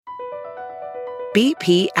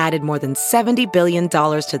BP added more than $70 billion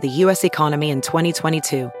to the U.S. economy in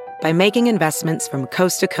 2022 by making investments from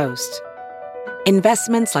coast to coast.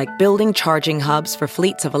 Investments like building charging hubs for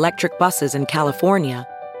fleets of electric buses in California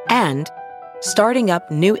and starting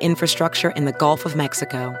up new infrastructure in the Gulf of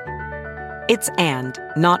Mexico. It's and,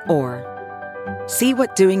 not or. See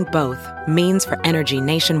what doing both means for energy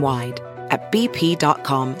nationwide at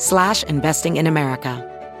bp.com/investing in America.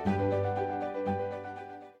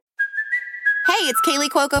 Hey, it's Kaylee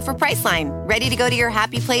Cuoco for Priceline. Ready to go to your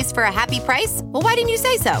happy place for a happy price? Well, why didn't you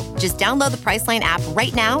say so? Just download the Priceline app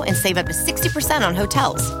right now and save up to 60% on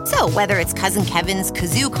hotels. So whether it's Cousin Kevin's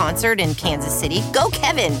Kazoo Concert in Kansas City, go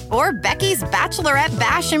Kevin, or Becky's Bachelorette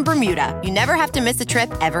Bash in Bermuda, you never have to miss a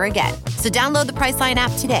trip ever again. So download the Priceline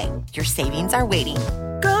app today. Your savings are waiting.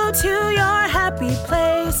 Go to your happy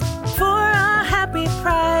place for a happy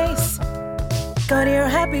price. Go to your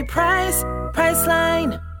happy price,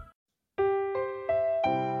 Priceline.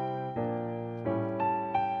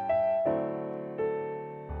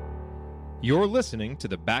 You're listening to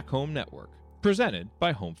the Back Home Network, presented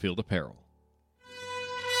by Home Field Apparel.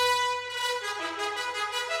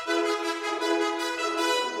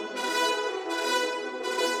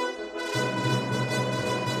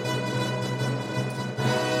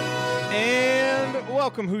 And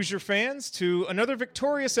welcome, Hoosier fans, to another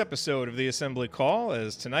victorious episode of the Assembly Call,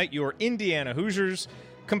 as tonight your Indiana Hoosiers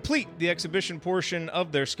complete the exhibition portion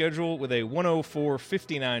of their schedule with a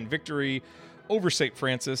 104-59 victory over St.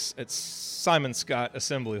 Francis at Simon Scott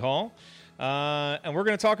Assembly Hall. And we're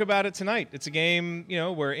going to talk about it tonight. It's a game,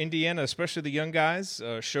 where Indiana, especially the young guys,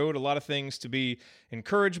 showed a lot of things to be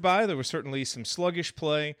encouraged by. There was certainly some sluggish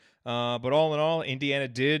play, but all in all, Indiana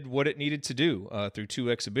did what it needed to do through two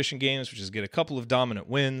exhibition games, which is get a couple of dominant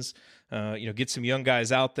wins, get some young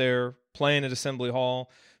guys out there playing at Assembly Hall,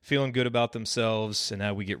 feeling good about themselves, and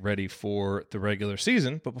now we get ready for the regular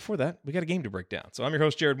season. But before that, we got a game to break down. So I'm your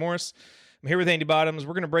host, Jared Morris. I'm here with Andy Bottoms.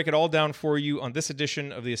 We're going to break it all down for you on this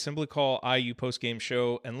edition of the Assembly Call IU Postgame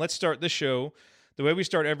Show. And let's start this show the way we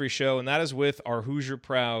start every show, and that is with our Hoosier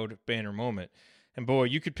Proud banner moment. And boy,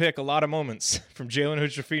 you could pick a lot of moments from Jalen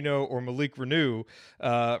Hood-Schifino or Malik Renew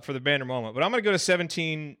for the banner moment. But I'm going to go to the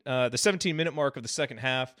 17-minute mark of the second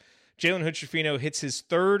half. Jalen Hood-Schifino hits his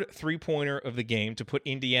third three-pointer of the game to put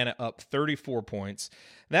Indiana up 34 points.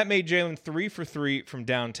 That made Jalen 3 for 3 from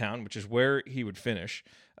downtown, which is where he would finish.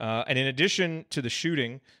 And in addition to the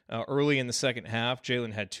shooting early in the second half,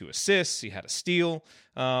 Jalen had 2 assists. He had a steal.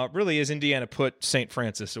 Really, as Indiana put St.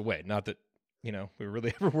 Francis away. Not that, we were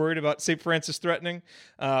really ever worried about St. Francis threatening,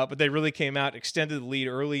 but they really came out, extended the lead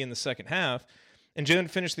early in the second half. And Jalen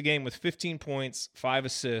finished the game with 15 points, 5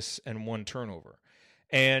 assists, and 1 turnover.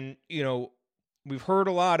 And, we've heard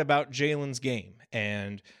a lot about Jalen's game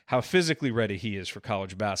and how physically ready he is for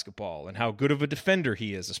college basketball and how good of a defender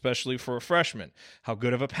he is, especially for a freshman, how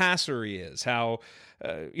good of a passer he is, how,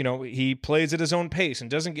 he plays at his own pace and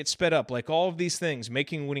doesn't get sped up, like all of these things,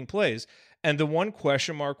 making winning plays. And the one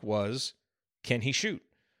question mark was, can he shoot?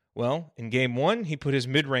 Well, in game 1, he put his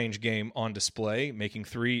mid-range game on display, making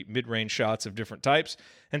 3 mid-range shots of different types.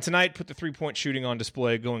 And tonight, put the three-point shooting on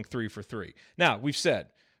display, going 3 for 3. Now, we've said,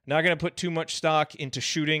 not going to put too much stock into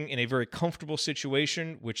shooting in a very comfortable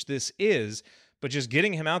situation, which this is, but just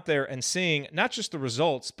getting him out there and seeing not just the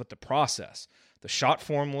results, but the process. The shot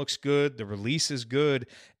form looks good. The release is good.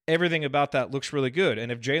 Everything about that looks really good.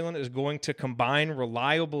 And if Jalen is going to combine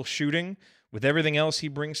reliable shooting with everything else he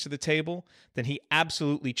brings to the table, then he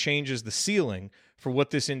absolutely changes the ceiling for what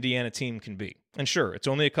this Indiana team can be. And sure, it's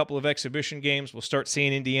only a couple of exhibition games. We'll start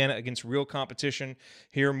seeing Indiana against real competition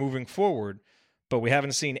here moving forward. But we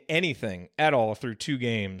haven't seen anything at all through 2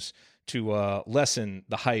 games to lessen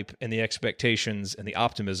the hype and the expectations and the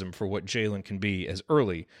optimism for what Jalen can be as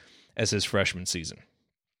early as his freshman season.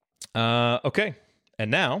 Okay,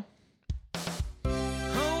 and now...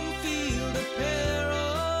 Home Field Apparel,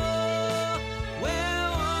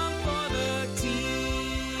 wear one for the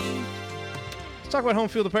team. Let's talk about Home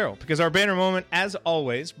Field Apparel, because our banner moment, as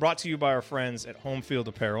always, brought to you by our friends at Home Field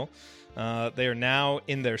Apparel. They are now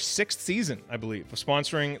in their 6th season, I believe, of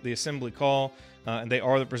sponsoring the Assembly Call, and they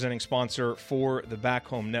are the presenting sponsor for the Back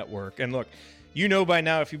Home Network. And look, you know by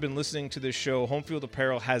now, if you've been listening to this show, Home Field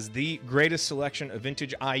Apparel has the greatest selection of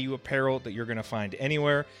vintage IU apparel that you're going to find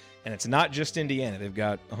anywhere. And it's not just Indiana. They've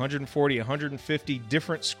got 140, 150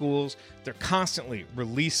 different schools. They're constantly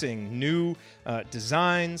releasing new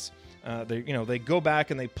designs. They go back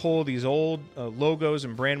and they pull these old logos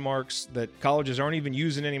and brand marks that colleges aren't even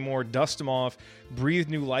using anymore, dust them off, breathe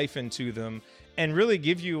new life into them. and really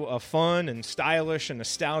give you a fun and stylish and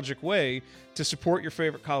nostalgic way to support your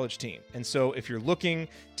favorite college team. And so if you're looking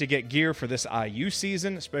to get gear for this IU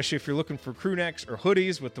season, especially if you're looking for crew necks or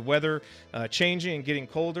hoodies with the weather changing and getting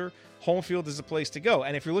colder, Home Field is the place to go.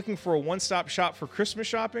 And if you're looking for a one-stop shop for Christmas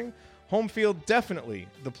shopping, Home Field definitely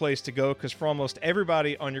the place to go, because for almost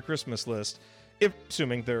everybody on your Christmas list, if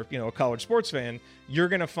assuming they're, a college sports fan, you're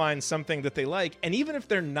going to find something that they like. And even if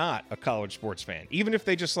they're not a college sports fan, even if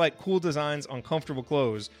they just like cool designs on comfortable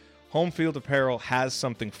clothes, Home Field Apparel has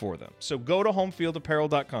something for them. So go to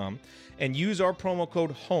homefieldapparel.com and use our promo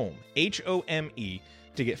code HOME, HOME,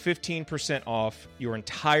 to get 15% off your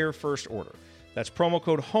entire first order. That's promo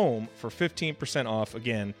code HOME for 15% off.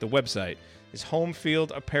 Again, the website is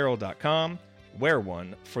homefieldapparel.com. Wear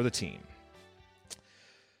one for the team.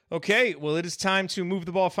 Okay, well, it is time to move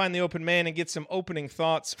the ball, find the open man, and get some opening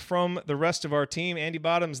thoughts from the rest of our team. Andy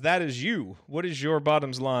Bottoms, that is you. What is your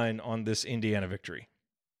Bottoms line on this Indiana victory?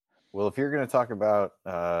 Well, if you're going to talk about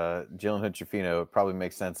Jalen Hood-Schifino, it probably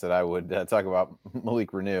makes sense that I would talk about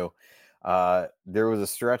Malik Renew. There was a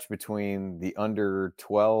stretch between the under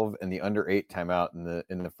 12 and the under 8 timeout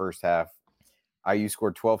in the first half. IU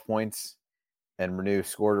scored 12 points. And Renew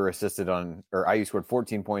scored or assisted IU scored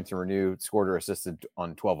 14 points and Renew scored or assisted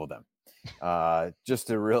on 12 of them. Just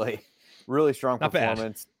a really, really strong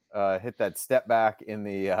performance. Hit that step back in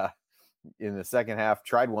the second half.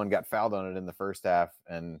 Tried one, got fouled on it in the first half,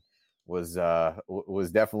 and was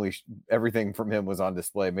definitely everything from him was on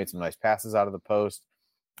display. Made some nice passes out of the post.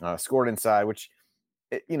 Scored inside, which,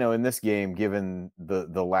 in this game, given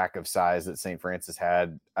the lack of size that St. Francis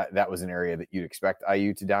had, that was an area that you'd expect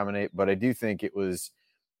IU to dominate. But I do think it was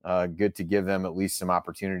good to give them at least some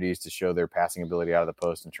opportunities to show their passing ability out of the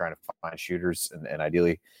post and trying to find shooters and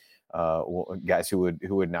ideally guys who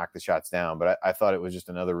would knock the shots down. But I thought it was just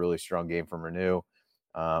another really strong game from Renew.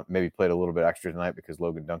 Maybe played a little bit extra tonight because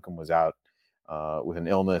Logan Duncan was out with an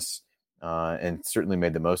illness, and certainly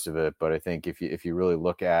made the most of it. But I think if you really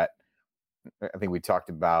look at, I think we talked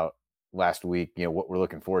about last week, what we're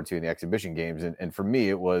looking forward to in the exhibition games. And for me,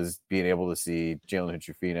 it was being able to see Jalen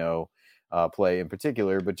Hood-Schifino play in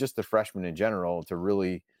particular, but just the freshmen in general to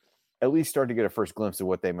really at least start to get a first glimpse of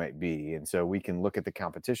what they might be. And so we can look at the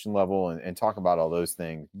competition level and talk about all those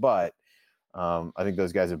things. But I think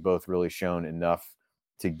those guys have both really shown enough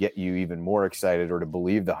to get you even more excited or to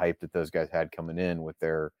believe the hype that those guys had coming in with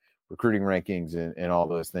their recruiting rankings and all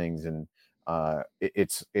those things. And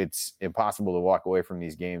it's impossible to walk away from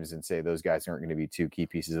these games and say those guys aren't going to be two key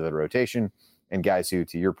pieces of the rotation and guys who,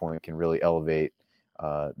 to your point, can really elevate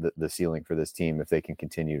the ceiling for this team if they can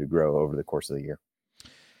continue to grow over the course of the year.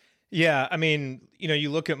 Yeah, I mean, you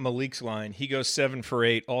look at Malik's line, he goes 7 for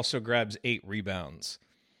 8, also grabs 8 rebounds.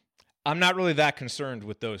 I'm not really that concerned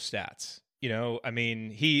with those stats. I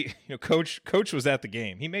mean, Coach was at the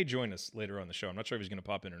game. He may join us later on the show. I'm not sure if he's going to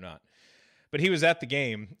pop in or not. But he was at the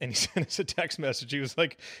game, and he sent us a text message. He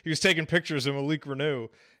was taking pictures of Malik Renew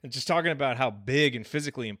and just talking about how big and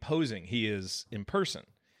physically imposing he is in person.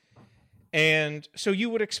 And so you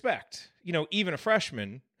would expect, even a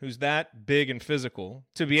freshman who's that big and physical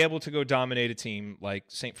to be able to go dominate a team like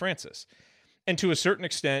St. Francis. And to a certain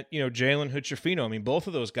extent, Jalen Hood-Schifino, I mean, both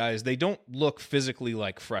of those guys, they don't look physically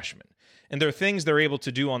like freshmen. And there are things they're able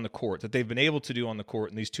to do on the court that they've been able to do on the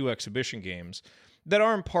court in these 2 exhibition games that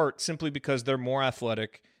are in part simply because they're more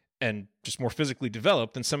athletic and just more physically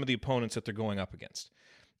developed than some of the opponents that they're going up against.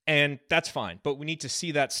 And that's fine, but we need to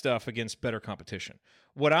see that stuff against better competition.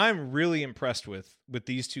 What I'm really impressed with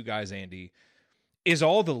these 2 guys, Andy, is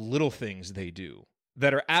all the little things they do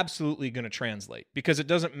that are absolutely going to translate, because it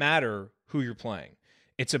doesn't matter who you're playing.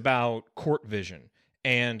 It's about court vision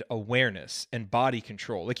and awareness and body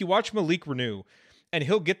control. Like, you watch Malik Renew, and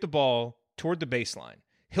he'll get the ball toward the baseline.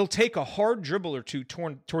 He'll take a hard dribble or two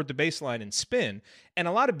toward the baseline and spin. And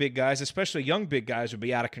a lot of big guys, especially young big guys, would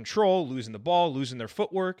be out of control, losing the ball, losing their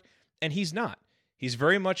footwork. And he's not. He's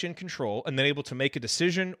very much in control and then able to make a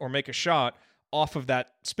decision or make a shot off of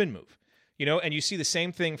that spin move. And you see the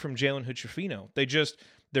same thing from Jalen Hood-Schifino.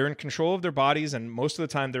 They're in control of their bodies, and most of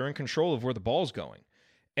the time they're in control of where the ball's going.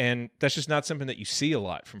 And that's just not something that you see a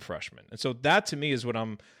lot from freshmen. And so that, to me, is what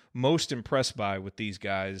I'm most impressed by with these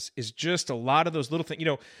guys, is just a lot of those little things.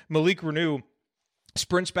 Malik Renew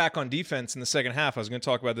sprints back on defense in the second half. I was going to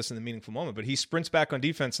talk about this in the meaningful moment, but he sprints back on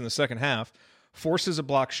defense in the second half, forces a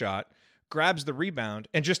block shot, grabs the rebound,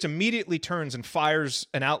 and just immediately turns and fires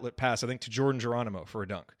an outlet pass, I think, to Jordan Geronimo for a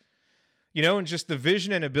dunk. And just the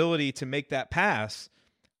vision and ability to make that pass,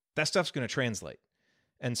 that stuff's going to translate.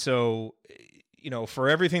 And so, for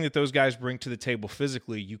everything that those guys bring to the table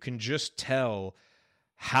physically, you can just tell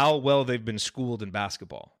how well they've been schooled in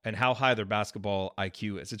basketball and how high their basketball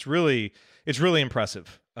IQ is. It's really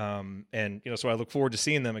impressive. And, so I look forward to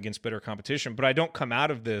seeing them against better competition, but I don't come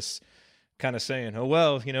out of this kind of saying, oh,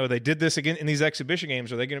 well, they did this again in these exhibition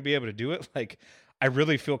games. Are they going to be able to do it? Like, I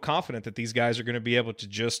really feel confident that these guys are going to be able to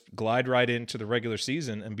just glide right into the regular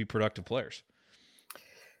season and be productive players.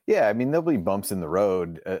 Yeah, I mean, there'll be bumps in the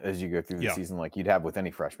road as you go through the season like you'd have with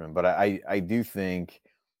any freshman. But I do think,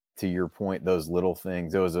 to your point, those little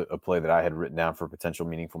things, there was a play that I had written down for a potential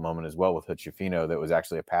meaningful moment as well with Hood-Schifino that was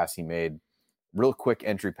actually a pass he made, real quick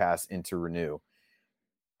entry pass into Renew.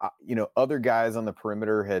 Other guys on the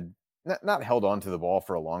perimeter had not held on to the ball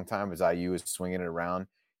for a long time as IU was swinging it around.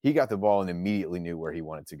 He got the ball and immediately knew where he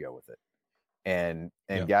wanted to go with it and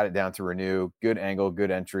got it down to Renew. Good angle,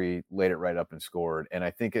 good entry, laid it right up and scored. And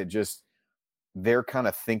I think they're kind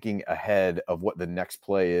of thinking ahead of what the next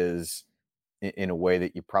play is in a way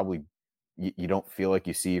that you probably you don't feel like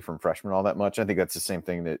you see from freshmen all that much. I think that's the same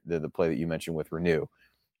thing that the play that you mentioned with Renew,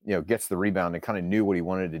 gets the rebound and kind of knew what he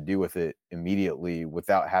wanted to do with it immediately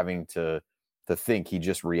without having to think. He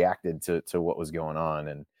just reacted to what was going on.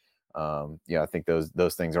 And I think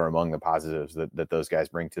those things are among the positives that those guys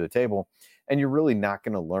bring to the table. And you're really not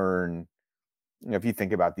going to learn, if you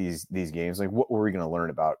think about these games, like what were we going to learn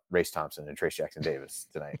about Race Thompson and Trace Jackson Davis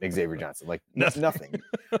tonight? Xavier Johnson, like nothing.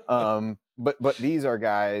 But these are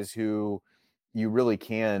guys who you really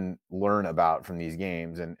can learn about from these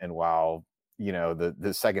games. And while,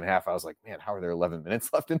 the second half, I was like, man, how are there 11 minutes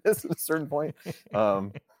left in this at a certain point?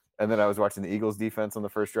 And then I was watching the Eagles defense on the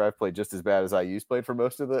first drive play just as bad as IU's played for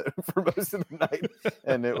most of the night.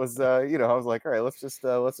 And it was, I was like, all right, let's just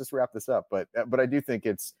wrap this up. But I do think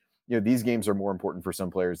it's, these games are more important for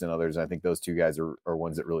some players than others. And I think those two guys are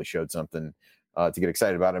ones that really showed something to get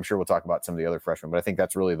excited about. I'm sure we'll talk about some of the other freshmen, but I think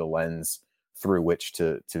that's really the lens through which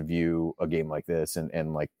to view a game like this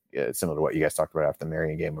and like similar to what you guys talked about after the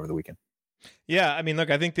Marion game over the weekend. Yeah, I mean, look,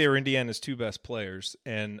 I think they were Indiana's two best players,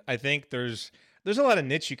 and I think there's a lot of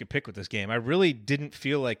nits you could pick with this game. I really didn't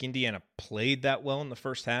feel like Indiana played that well in the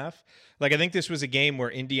first half. Like, I think this was a game where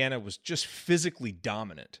Indiana was just physically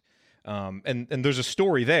dominant. And there's a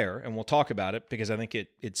story there, and we'll talk about it because I think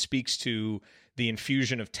it speaks to the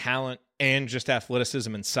infusion of talent and just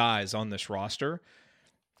athleticism and size on this roster.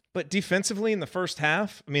 But defensively in the first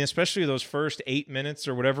half, I mean, especially those first 8 minutes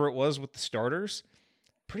or whatever it was with the starters,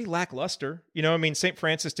 pretty lackluster. St.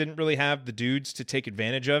 Francis didn't really have the dudes to take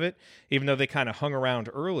advantage of it, even though they kind of hung around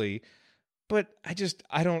early. But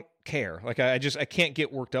I don't care. Like, I can't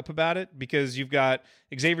get worked up about it because you've got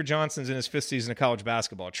Xavier Johnson's in his 5th season of college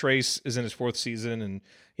basketball. Trace is in his 4th season and,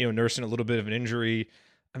 nursing a little bit of an injury.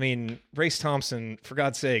 I mean, Race Thompson, for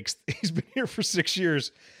God's sakes, he's been here for 6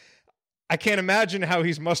 years. I can't imagine how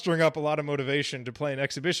he's mustering up a lot of motivation to play an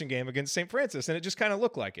exhibition game against St. Francis, and it just kind of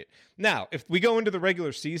looked like it. Now, if we go into the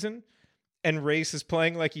regular season and Race is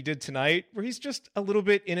playing like he did tonight, where he's just a little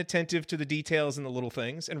bit inattentive to the details and the little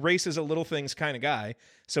things, and Race is a little things kind of guy,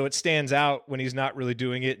 so it stands out when he's not really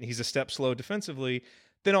doing it and he's a step slow defensively,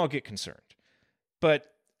 then I'll get concerned. But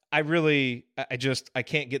I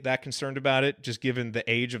can't get that concerned about it, just given the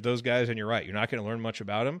age of those guys, and you're right, you're not going to learn much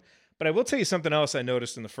about them. But I will tell you something else I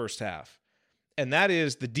noticed in the first half, and that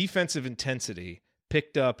is the defensive intensity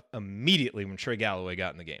picked up immediately when Trey Galloway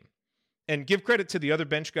got in the game. And give credit to the other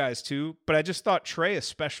bench guys too, but I just thought Trey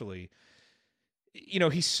especially,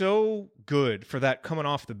 he's so good for that coming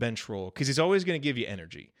off the bench role because he's always going to give you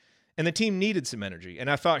energy. And the team needed some energy. And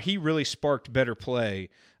I thought he really sparked better play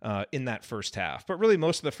in that first half. But really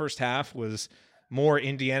most of the first half was more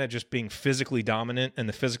Indiana just being physically dominant and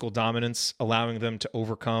the physical dominance allowing them to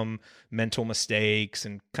overcome mental mistakes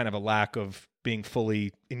and kind of a lack of being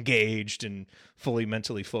fully engaged and fully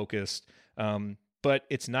mentally focused. But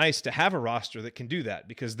it's nice to have a roster that can do that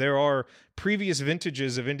because there are previous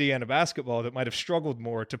vintages of Indiana basketball that might have struggled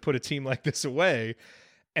more to put a team like this away.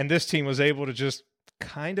 And this team was able to just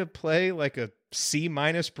kind of play like a C-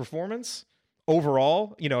 performance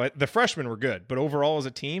overall. The freshmen were good, but overall as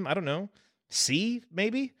a team, I don't know, C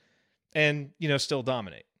maybe, and, still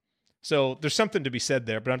dominate. So there's something to be said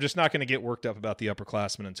there, but I'm just not going to get worked up about the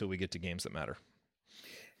upperclassmen until we get to games that matter.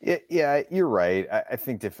 Yeah, you're right. I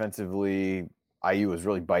think defensively, IU was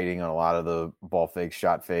really biting on a lot of the ball fakes,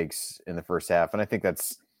 shot fakes in the first half. And I think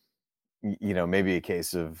that's, maybe a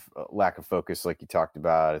case of lack of focus like you talked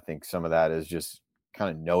about. I think some of that is just kind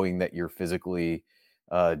of knowing that you're physically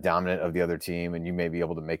dominant of the other team and you may be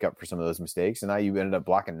able to make up for some of those mistakes. And IU ended up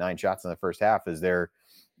blocking 9 shots in the first half as they're,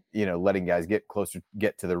 letting guys get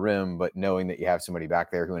to the rim, but knowing that you have somebody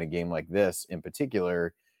back there who in a game like this in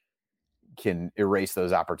particular can erase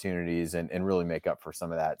those opportunities and really make up for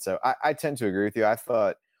some of that. So I tend to agree with you. I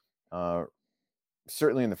thought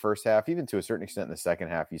certainly in the first half, even to a certain extent in the second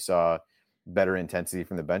half, you saw better intensity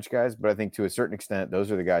from the bench guys. But I think to a certain extent,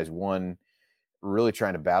 those are the guys, one, really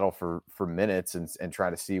trying to battle for minutes and try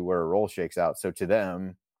to see where a role shakes out. So to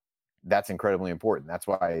them, that's incredibly important. That's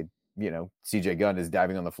why, CJ Gunn is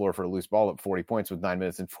diving on the floor for a loose ball at 40 points with 9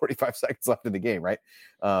 minutes and 45 seconds left in the game, right?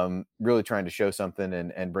 Really trying to show something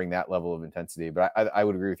and bring that level of intensity. But I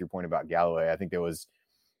would agree with your point about Galloway. I think there was,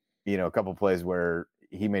 a couple of plays where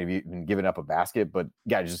he may have even given up a basket, but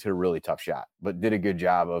guy just hit a really tough shot, but did a good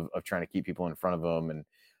job of trying to keep people in front of him. And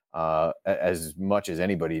as much as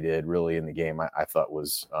anybody did really in the game, I thought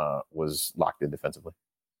was locked in defensively.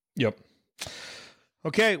 Yep.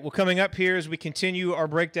 Okay, well, coming up here as we continue our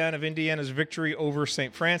breakdown of Indiana's victory over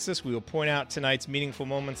St. Francis, we will point out tonight's meaningful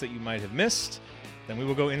moments that you might have missed. Then we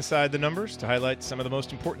will go inside the numbers to highlight some of the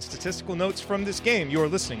most important statistical notes from this game. You are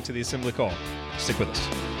listening to the Assembly Call. Stick with us.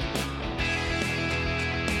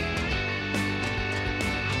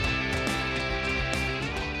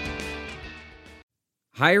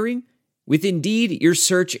 Hiring? With Indeed, your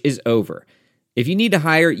search is over. If you need to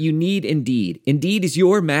hire, you need Indeed. Indeed is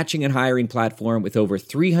your matching and hiring platform with over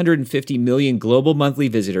 350 million global monthly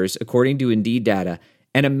visitors, according to Indeed data,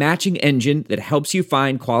 and a matching engine that helps you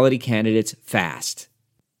find quality candidates fast.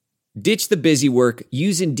 Ditch the busy work.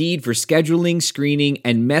 Use Indeed for scheduling, screening,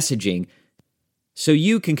 and messaging so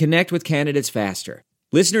you can connect with candidates faster.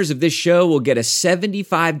 Listeners of this show will get a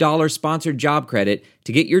 $75 sponsored job credit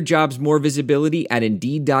to get your jobs more visibility at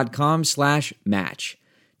Indeed.com/match.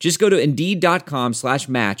 Just go to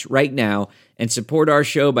Indeed.com/match right now and support our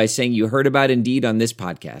show by saying you heard about Indeed on this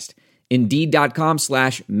podcast.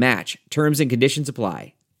 Indeed.com/match. Terms and conditions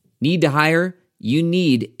apply. Need to hire? You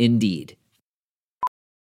need Indeed.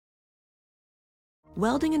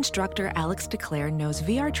 Welding instructor Alex DeClaire knows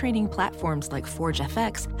VR training platforms like Forge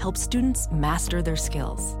FX help students master their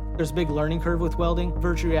skills. There's a big learning curve with welding.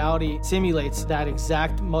 Virtual reality simulates that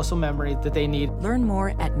exact muscle memory that they need. Learn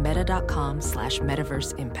more at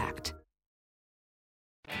meta.com/metaverse impact.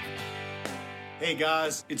 Hey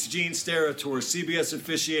guys, it's Gene Steratore, CBS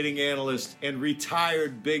officiating analyst and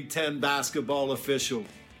retired Big Ten basketball official.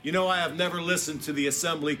 You know I have never listened to the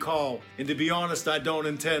Assembly Call, and to be honest, I don't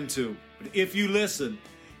intend to. But if you listen,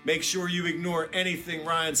 make sure you ignore anything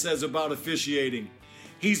Ryan says about officiating.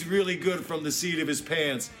 He's really good from the seat of his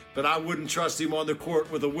pants, but I wouldn't trust him on the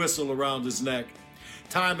court with a whistle around his neck.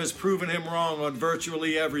 Time has proven him wrong on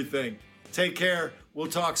virtually everything. Take care. We'll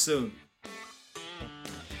talk soon.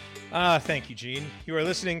 Thank you, Gene. You are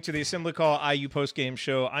listening to the Assembly Call IU Postgame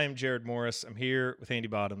Show. I am Jared Morris. I'm here with Andy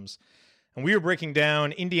Bottoms. And we are breaking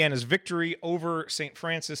down Indiana's victory over St.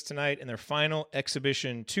 Francis tonight in their final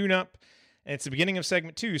exhibition tune-up. And it's the beginning of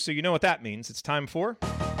segment 2, so you know what that means. It's time for...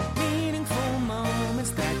 Meaningful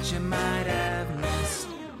moments that you might have missed.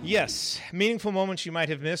 Yes, meaningful moments you might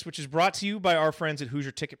have missed, which is brought to you by our friends at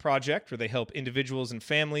Hoosier Ticket Project, where they help individuals and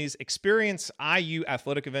families experience IU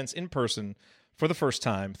athletic events in person for the first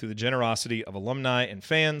time through the generosity of alumni and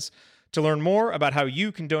fans. To learn more about how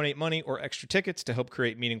you can donate money or extra tickets to help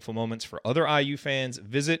create meaningful moments for other IU fans,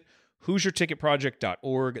 visit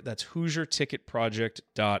HoosierTicketProject.org. That's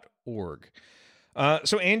HoosierTicketProject.org.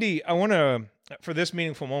 So, Andy, for this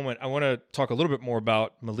meaningful moment, I want to talk a little bit more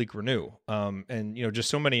about Malik Renew, and just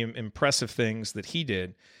so many impressive things that he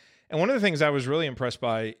did. And one of the things I was really impressed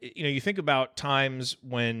by, you think about times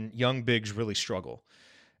when young bigs really struggle,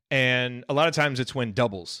 and a lot of times it's when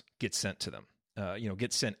doubles get sent to them,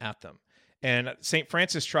 get sent at them. And St.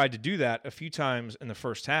 Francis tried to do that a few times in the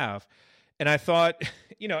first half. And I thought,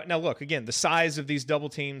 now look, again, the size of these double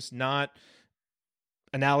teams, not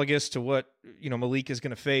analogous to what, Malik is going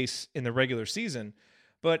to face in the regular season.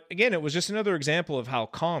 But again, it was just another example of how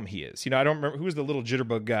calm he is. I don't remember who was the little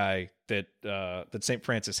jitterbug guy that St.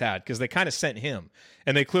 Francis had, because they kind of sent him,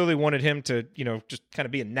 and they clearly wanted him to, just kind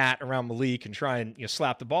of be a gnat around Malik and try and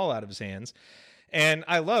slap the ball out of his hands. And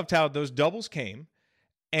I loved how those doubles came,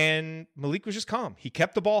 and Malik was just calm. He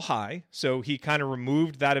kept the ball high, so he kind of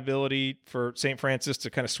removed that ability for St. Francis to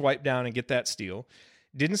kind of swipe down and get that steal.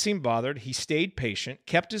 Didn't seem bothered. He stayed patient,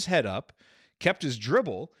 kept his head up, kept his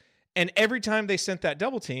dribble, and every time they sent that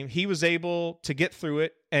double team, he was able to get through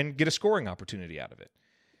it and get a scoring opportunity out of it.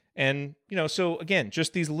 And, so again,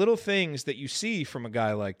 just these little things that you see from a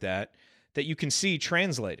guy like that you can see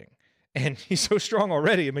translating. And he's so strong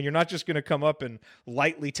already. I mean, you're not just going to come up and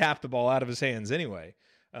lightly tap the ball out of his hands anyway.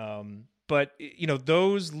 But,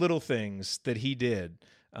 those little things that he did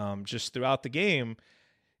just throughout the game,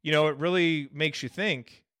 it really makes you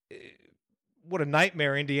think, what a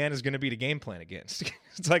nightmare Indiana's going to be to game plan against.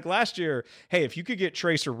 It's like last year, hey, if you could get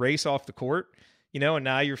Tracer Race off the court, and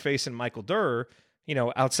now you're facing Michael Durr,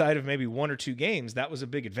 outside of maybe one or two games, that was a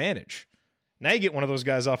big advantage. Now you get one of those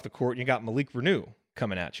guys off the court and you got Malik Renew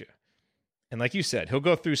coming at you. And like you said, he'll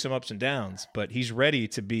go through some ups and downs, but he's ready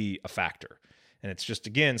to be a factor. And it's just,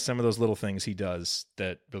 again, some of those little things he does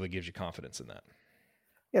that really gives you confidence in that.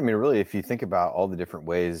 Yeah, I mean, really, if you think about all the different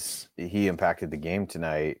ways he impacted the game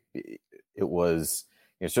tonight, it was,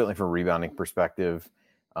 certainly from a rebounding perspective,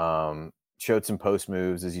 showed some post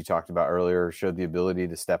moves, as you talked about earlier, showed the ability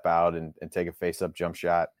to step out and take a face-up jump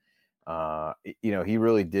shot. He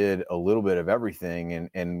really did a little bit of everything,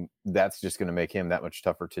 and that's just going to make him that much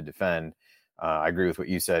tougher to defend. I agree with what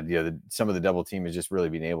you said. Some of the double team is just really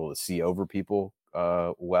being able to see over people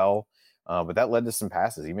well. But that led to some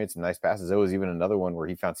passes. He made some nice passes. There was even another one where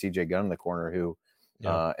he found CJ Gunn in the corner who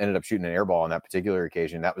ended up shooting an air ball on that particular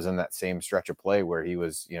occasion. That was in that same stretch of play where he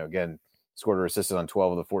was, again, scored or assisted on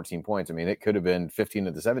 12 of the 14 points. I mean, it could have been 15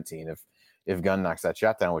 of the 17 if Gunn knocks that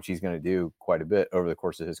shot down, which he's going to do quite a bit over the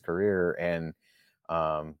course of his career. And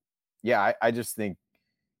I just think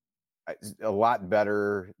a lot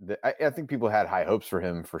better. I think people had high hopes for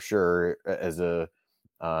him for sure as a,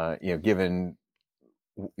 given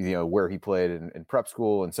where he played in prep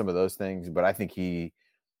school and some of those things. But I think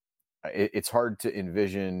it's hard to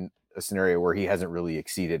envision a scenario where he hasn't really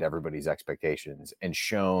exceeded everybody's expectations and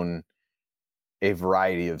shown a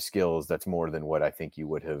variety of skills that's more than what I think you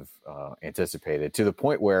would have anticipated, to the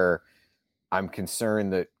point where I'm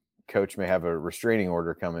concerned that coach may have a restraining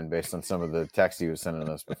order coming based on some of the texts he was sending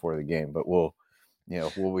us before the game. But we'll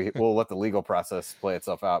let the legal process play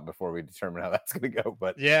itself out before we determine how that's going to go.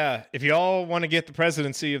 But yeah, if you all want to get the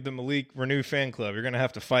presidency of the Malik Renew fan club, you're going to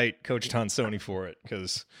have to fight Coach Tonsoni for it,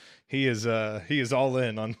 because he is all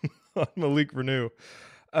in on Malik Renew.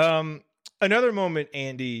 Another moment,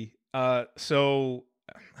 Andy. So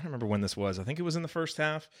I don't remember when this was. I think it was in the first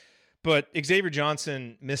half, but Xavier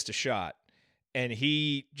Johnson missed a shot, and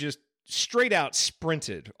he just straight out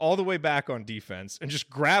sprinted all the way back on defense and just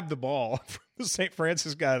grabbed the ball from the St.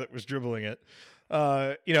 Francis guy that was dribbling it.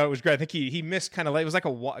 It was great. I think he missed kind of late. It was like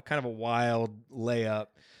kind of a wild layup.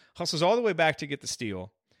 Hustles all the way back to get the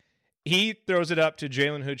steal. He throws it up to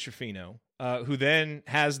Jalen Hood-Schifino, who then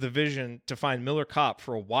has the vision to find Miller Kopp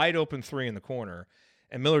for a wide open three in the corner,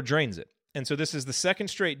 and Miller drains it. And so this is the second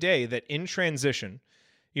straight day that in transition,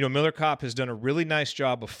 Miller Kopp has done a really nice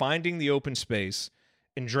job of finding the open space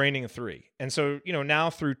and draining a three. And so, now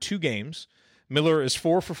through two games, Miller is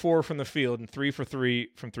 4 for 4 from the field and 3 for 3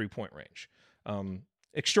 from 3-point range.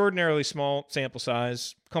 Extraordinarily small sample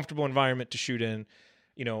size, comfortable environment to shoot in.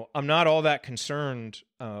 I'm not all that concerned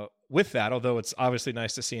with that, although it's obviously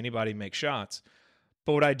nice to see anybody make shots.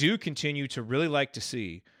 But what I do continue to really like to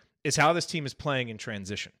see is how this team is playing in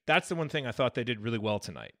transition. That's the one thing I thought they did really well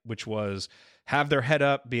tonight, which was have their head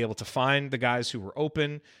up, be able to find the guys who were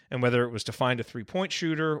open, and whether it was to find a three-point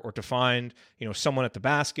shooter or to find, someone at the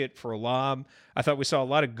basket for a lob. I thought we saw a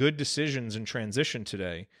lot of good decisions in transition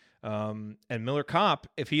today. And Miller Kopp,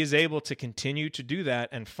 if he is able to continue to do that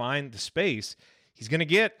and find the space, he's going to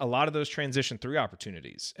get a lot of those transition three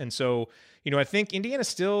opportunities. And so, I think Indiana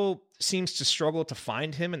still seems to struggle to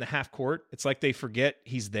find him in the half court. It's like they forget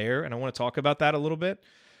he's there, and I want to talk about that a little bit.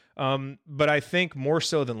 But I think more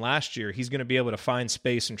so than last year, he's going to be able to find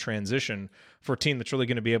space and transition for a team that's really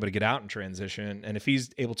going to be able to get out in transition. And if he's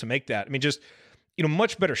able to make that, just,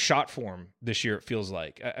 much better shot form this year, it feels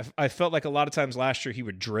like. I felt like a lot of times last year he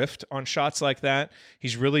would drift on shots like that.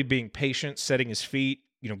 He's really being patient, setting his feet,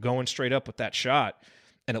 going straight up with that shot,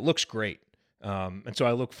 and it looks great. And so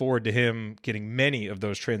I look forward to him getting many of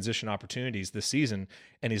those transition opportunities this season,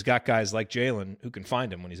 and he's got guys like Jalen who can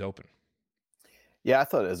find him when he's open. Yeah, I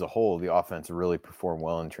thought as a whole, the offense really performed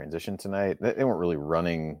well in transition tonight. They weren't really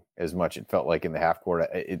running as much, it felt like, in the half court.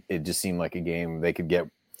 It just seemed like a game they could get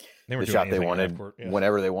the shot they wanted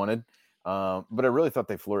whenever they wanted. But I really thought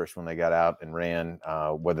they flourished when they got out and ran,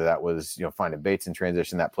 whether that was, finding Bates in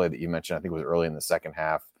transition. That play that you mentioned, I think, was early in the second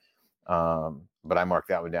half. But I marked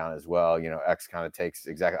that one down as well. X kind of takes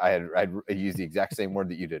I'd used the exact same word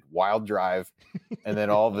that you did, wild drive. And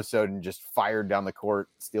then all of a sudden just fired down the court,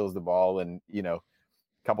 steals the ball. And,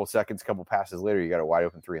 couple seconds, couple passes later, you got a wide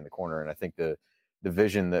open three in the corner. And I think the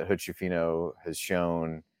vision that Hood-Schifino has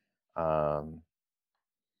shown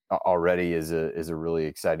already is a really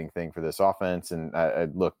exciting thing for this offense. And I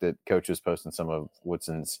looked at Coach was posting some of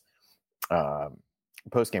Woodson's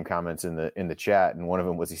post-game comments in the chat, and one of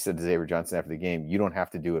them was, he said to Xavier Johnson after the game, "You don't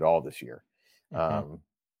have to do it all this year,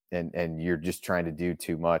 and you're just trying to do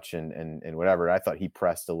too much and whatever." I thought he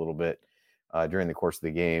pressed a little bit during the course of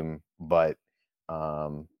the game, but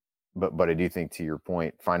But I do think, to your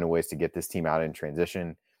point, finding ways to get this team out in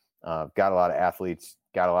transition. Got a lot of athletes,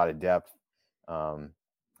 got a lot of depth.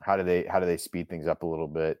 How do they speed things up a little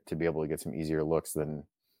bit to be able to get some easier looks than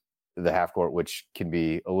the half court, which can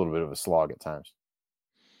be a little bit of a slog at times?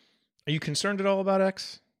 Are you concerned at all about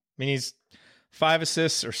X? I mean, he's 5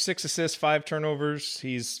 assists or 6 assists, 5 turnovers.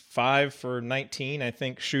 He's 5 for 19, I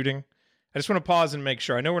think, shooting. I just want to pause and make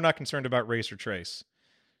sure. I know we're not concerned about Race or Trace.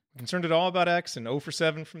 Concerned at all about X and 0 for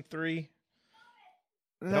 7 from 3?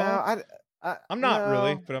 No, I'm not no,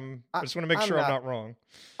 really, but I just want to make sure I'm not wrong.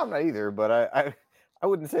 I'm not either, but I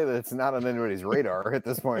wouldn't say that it's not on anybody's radar at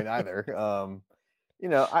this point either.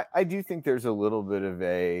 I do think there's a little bit of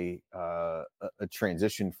a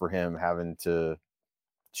transition for him, having to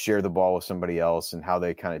share the ball with somebody else, and how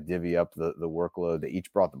they kind of divvy up the workload. They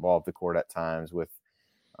each brought the ball up the court at times with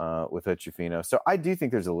Hood-Schifino. So I do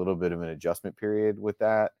think there's a little bit of an adjustment period with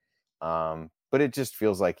that. But it just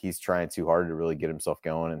feels like he's trying too hard to really get himself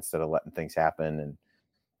going instead of letting things happen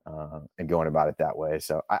and going about it that way.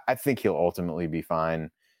 So I think he'll ultimately be fine,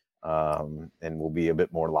 and will be a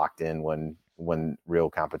bit more locked in when real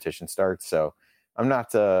competition starts. So I'm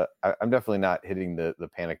definitely not hitting the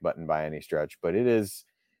panic button by any stretch, but it is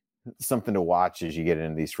something to watch as you get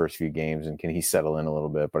into these first few games, and can he settle in a little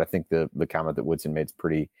bit? But I think the comment that Woodson made is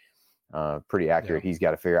pretty accurate. Yeah. He's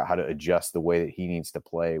got to figure out how to adjust the way that he needs to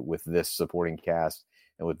play with this supporting cast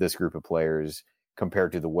and with this group of players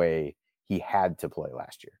compared to the way he had to play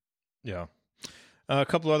last year. Yeah. A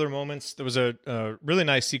couple other moments. There was a really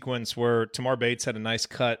nice sequence where Tamar Bates had a nice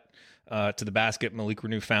cut to the basket. Malik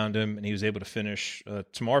Renew found him, and he was able to finish.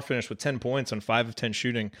 Tamar finished with 10 points on 5 of 10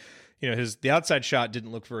 shooting. The outside shot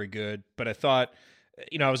didn't look very good, but I thought,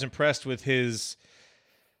 I was impressed with his,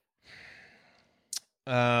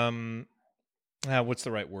 what's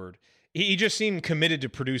the right word? He just seemed committed to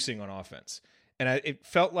producing on offense. And it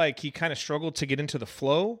felt like he kind of struggled to get into the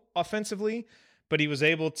flow offensively, but he was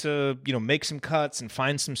able to, make some cuts and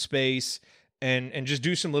find some space and just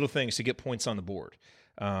do some little things to get points on the board.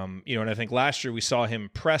 And I think last year we saw him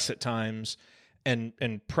press at times and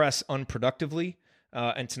press unproductively.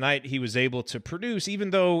 And tonight he was able to produce, even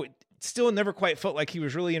though it still never quite felt like he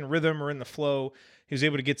was really in rhythm or in the flow. He was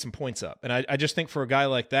able to get some points up. And I just think for a guy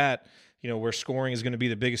like that, where scoring is going to be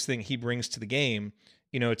the biggest thing he brings to the game,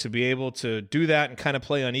 to be able to do that and kind of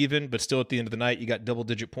play uneven, but still at the end of the night, you got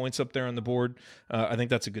double-digit points up there on the board. I think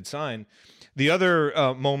that's a good sign. The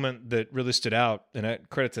other moment that really stood out, and I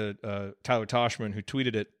credit to Tyler Toshman, who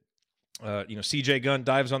tweeted it, CJ Gunn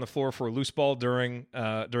dives on the floor for a loose ball during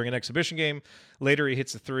an exhibition game. Later, he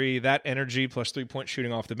hits a 3. That energy plus 3-point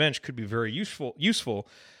shooting off the bench could be very useful,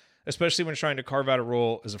 especially when trying to carve out a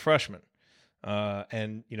role as a freshman.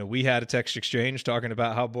 And we had a text exchange talking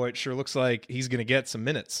about how, boy, it sure looks like he's going to get some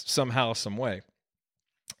minutes somehow, some way.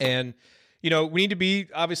 And, we need to be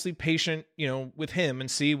obviously patient, with him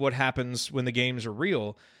and see what happens when the games are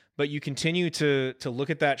real. But you continue to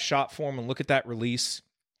look at that shot form and look at that release.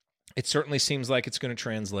 It certainly seems like it's going to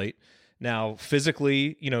translate. Now,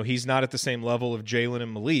 physically, he's not at the same level of Jalen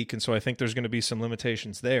and Malik, and so I think there's going to be some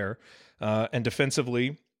limitations there. And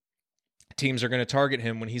defensively, teams are going to target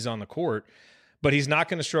him when he's on the court, but he's not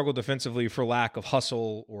going to struggle defensively for lack of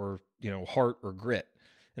hustle or, heart or grit.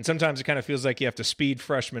 And sometimes it kind of feels like you have to speed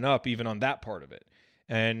freshmen up even on that part of it.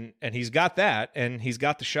 And he's got that, and he's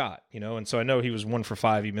got the shot, and so I know he was 1 for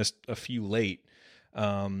 5. He missed a few late.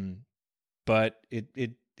 But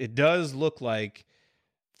it does look like,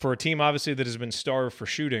 for a team obviously that has been starved for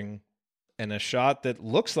shooting and a shot that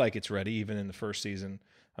looks like it's ready even in the first season,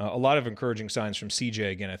 a lot of encouraging signs from CJ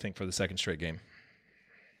again, I think, for the second straight game.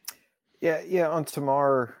 Yeah. On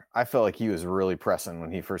Tamar, I felt like he was really pressing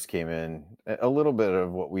when he first came in. A little bit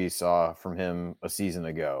of what we saw from him a season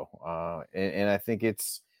ago. And I think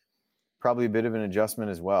it's probably a bit of an adjustment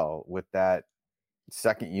as well with that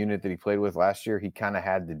second unit that he played with last year. He kind of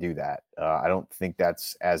had to do that. I don't think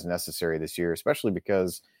that's as necessary this year, especially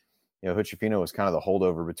because, Hood-Schifino was kind of the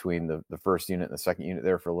holdover between the first unit and the second unit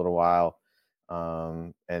there for a little while.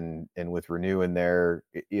 And with Renew in there,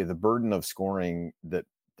 the burden of scoring that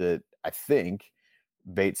I think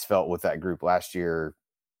Bates felt with that group last year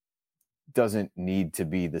doesn't need to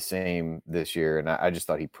be the same this year. And I just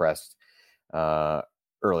thought he pressed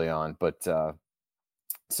early on, but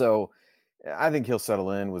so I think he'll settle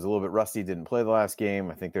in. Was a little bit rusty, didn't play the last game.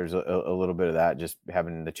 I think there's a little bit of that, just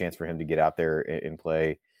having the chance for him to get out there and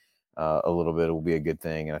play a little bit will be a good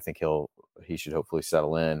thing. And I think he should hopefully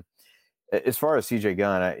settle in. As far as CJ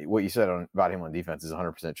Gunn, what you said about him on defense is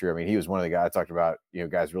 100% true. I mean, he was one of the guys I talked about,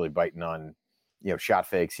 guys really biting on, shot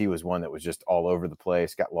fakes. He was one that was just all over the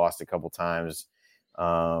place, got lost a couple times.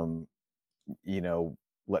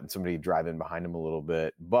 letting somebody drive in behind him a little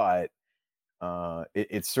bit. But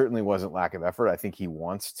it certainly wasn't lack of effort. I think he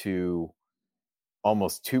wants to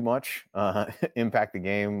almost too much impact the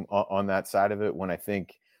game on that side of it, when I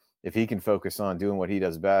think if he can focus on doing what he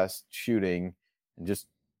does best, shooting, and just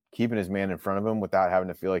keeping his man in front of him without having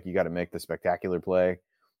to feel like you got to make the spectacular play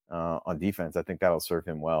on defense, I think that'll serve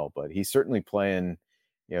him well. But he's certainly playing,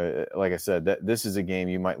 like I said, that this is a game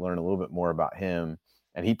you might learn a little bit more about him.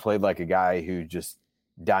 And he played like a guy who just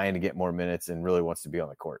dying to get more minutes and really wants to be on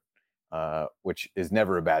the court, which is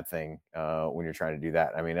never a bad thing when you're trying to do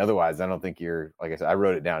that. I mean, otherwise, I don't think like I said, I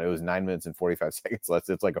wrote it down. It was 9 minutes and 45 seconds left.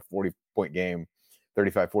 It's like a 40-point game,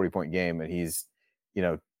 40-point game. And he's,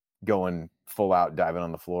 going full out, diving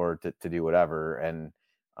on the floor to do whatever. And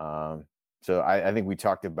so I think we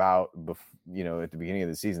talked about, at the beginning of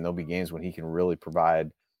the season, there'll be games when he can really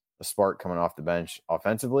provide a spark coming off the bench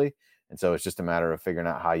offensively. And so it's just a matter of figuring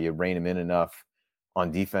out how you rein him in enough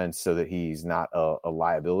on defense so that he's not a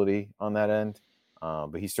liability on that end.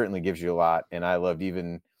 But he certainly gives you a lot. And I loved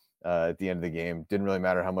even at the end of the game, didn't really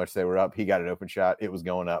matter how much they were up. He got an open shot. It was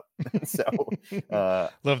going up. So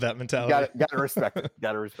love that mentality. Got to respect it.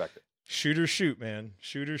 Got to respect it. Shoot or shoot, man.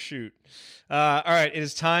 Shoot or shoot. All right, it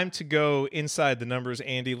is time to go inside the numbers.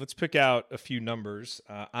 Andy, let's pick out a few numbers.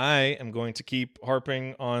 I am going to keep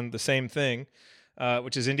harping on the same thing,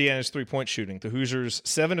 which is Indiana's three-point shooting. The Hoosiers,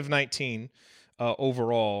 7 of 19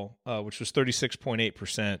 overall, which was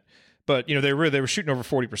 36.8%. But, they were shooting over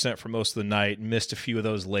 40% for most of the night and missed a few of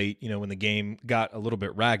those late, when the game got a little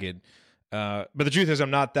bit ragged. But the truth is, I'm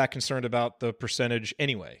not that concerned about the percentage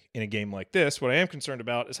anyway in a game like this. What I am concerned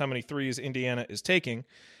about is how many threes Indiana is taking.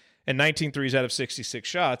 And 19 threes out of 66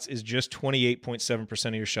 shots is just 28.7%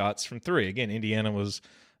 of your shots from three. Again, Indiana was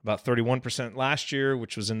about 31% last year,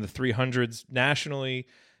 which was in the 300s nationally.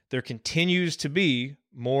 There continues to be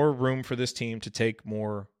more room for this team to take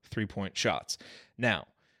more three-point shots. Now,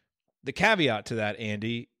 the caveat to that,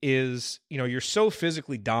 Andy, is, you're so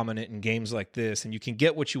physically dominant in games like this, and you can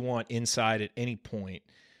get what you want inside at any point.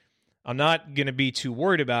 I'm not going to be too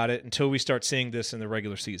worried about it until we start seeing this in the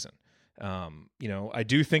regular season. I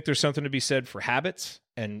do think there's something to be said for habits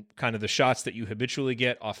and kind of the shots that you habitually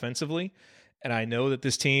get offensively. And I know that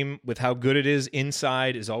this team, with how good it is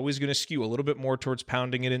inside, is always going to skew a little bit more towards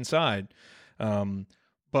pounding it inside.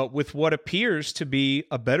 But with what appears to be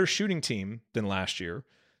a better shooting team than last year,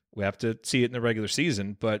 we have to see it in the regular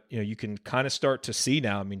season, but you can kind of start to see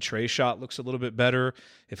now. I mean, Trey's shot looks a little bit better.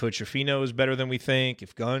 If Hood-Schifino is better than we think,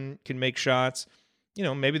 if Gunn can make shots,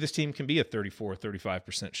 maybe this team can be a 34,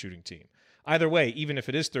 35% shooting team. Either way, even if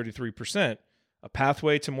it is 33%, a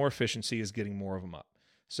pathway to more efficiency is getting more of them up.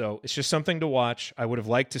 So it's just something to watch. I would have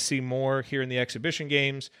liked to see more here in the exhibition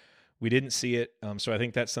games. We didn't see it, so I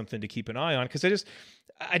think that's something to keep an eye on, because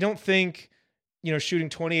I don't think shooting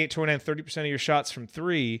 28, 29, 30% of your shots from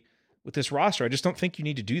three with this roster, I just don't think you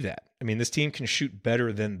need to do that. I mean, this team can shoot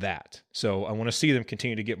better than that. So I want to see them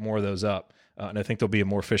continue to get more of those up. And I think they'll be a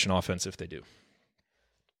more efficient offense if they do.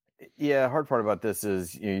 Yeah, hard part about this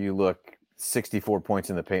is you look 64 points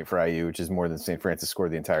in the paint for IU, which is more than St. Francis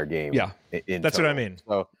scored the entire game. Yeah, that's total. what I mean.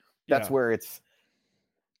 So that's where it's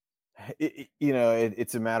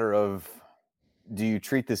a matter of, do you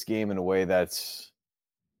treat this game in a way that's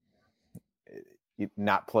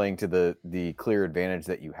not playing to the clear advantage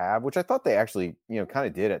that you have, which I thought they actually, kind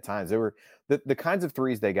of did at times. They were the kinds of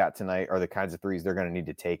threes they got tonight are the kinds of threes they're going to need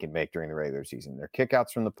to take and make during the regular season. They're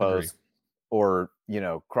kickouts from the post, or,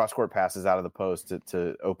 cross court passes out of the post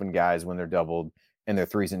to open guys when they're doubled, and their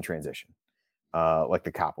threes in transition, like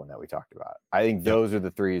the Cop one that we talked about. I think those are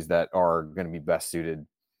the threes that are going to be best suited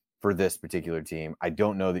for this particular team. I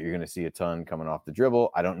don't know that you're going to see a ton coming off the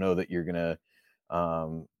dribble. I don't know that you're going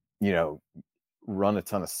to, run a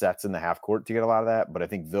ton of sets in the half court to get a lot of that. But I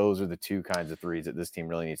think those are the two kinds of threes that this team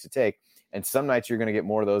really needs to take. And some nights you're going to get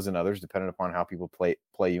more of those than others, depending upon how people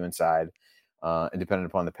play you inside, and depending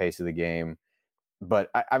upon the pace of the game. But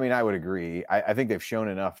I mean, I would agree. I think they've shown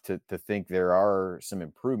enough to think there are some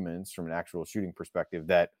improvements from an actual shooting perspective,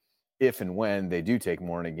 that if and when they do take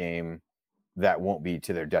more in a game, that won't be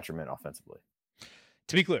to their detriment offensively.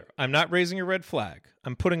 To be clear, I'm not raising a red flag.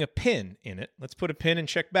 I'm putting a pin in it. Let's put a pin and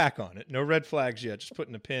check back on it. No red flags yet, just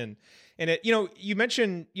putting a pin in it. You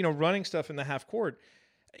mentioned, running stuff in the half court.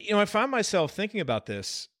 I find myself thinking about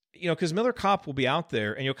this, because Miller Kopp will be out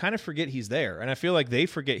there and you'll kind of forget he's there. And I feel like they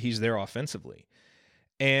forget he's there offensively.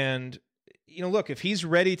 And, look, if he's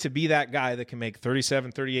ready to be that guy that can make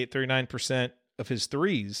 37, 38, 39% of his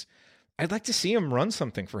threes, I'd like to see him run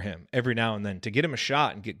something for him every now and then to get him a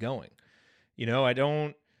shot and get going.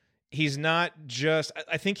 He's not just,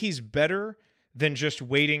 I think he's better than just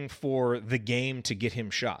waiting for the game to get him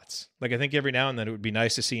shots. Like, I think every now and then it would be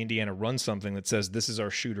nice to see Indiana run something that says, this is our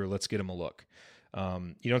shooter, let's get him a look.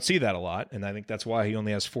 You don't see that a lot, and I think that's why he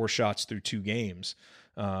only has 4 shots through 2 games.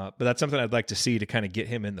 But that's something I'd like to see to kind of get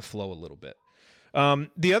him in the flow a little bit.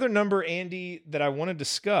 The other number, Andy, that I want to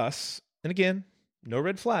discuss, and again, no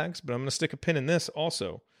red flags, but I'm going to stick a pin in this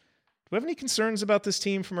also. Do we have any concerns about this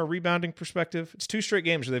team from a rebounding perspective? It's 2 straight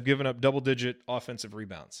games where they've given up double-digit offensive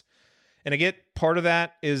rebounds. And I get part of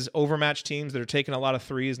that is overmatched teams that are taking a lot of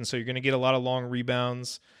threes, and so you're going to get a lot of long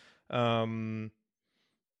rebounds. But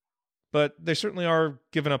they certainly are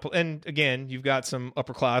giving up. And again, you've got some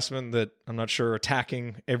upperclassmen that I'm not sure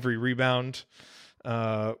attacking every rebound,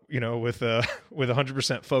 with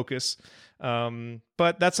 100% focus.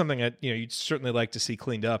 But that's something that, you'd certainly like to see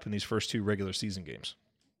cleaned up in these first 2 regular season games.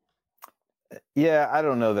 Yeah, I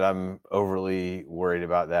don't know that I'm overly worried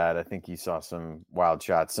about that. I think you saw some wild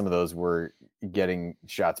shots. Some of those were getting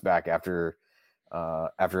shots back after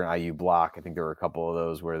an IU block. I think there were a couple of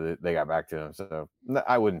those where they got back to him. So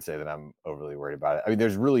I wouldn't say that I'm overly worried about it. I mean,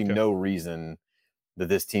 there's really no reason that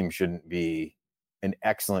this team shouldn't be an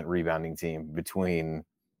excellent rebounding team between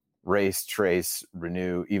Race, Trace,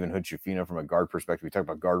 Renew, even Hood-Schifino from a guard perspective. We talked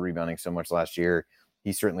about guard rebounding so much last year.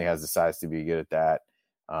 He certainly has the size to be good at that.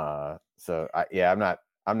 I'm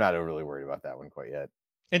not overly worried about that one quite yet.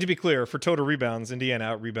 And to be clear, for total rebounds, Indiana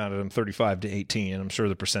out-rebounded them 35-18, and I'm sure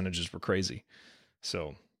the percentages were crazy.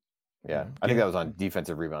 So, yeah, I think that was on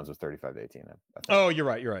defensive rebounds was 35-18. Oh, you're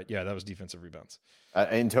right. Yeah, that was defensive rebounds.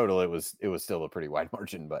 In total, it was still a pretty wide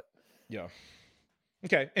margin, but yeah.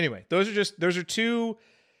 Okay. Anyway, those are 2.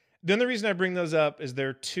 The only reason I bring those up is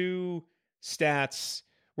they're 2 stats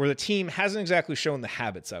where the team hasn't exactly shown the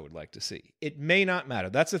habits I would like to see. It may not matter.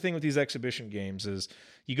 That's the thing with these exhibition games is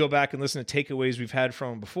you go back and listen to takeaways we've had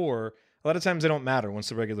from them before. A lot of times they don't matter once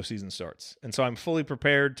the regular season starts. And so I'm fully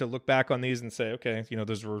prepared to look back on these and say, okay,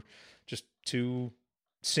 those were just 2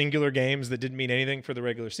 singular games that didn't mean anything for the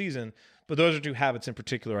regular season. But those are 2 habits in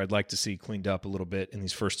particular I'd like to see cleaned up a little bit in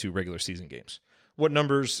these first 2 regular season games. What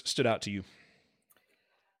numbers stood out to you?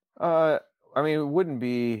 I mean, it wouldn't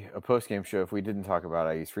be a post-game show if we didn't talk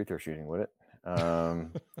about IU's free throw shooting, would it?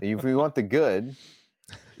 If we want the good,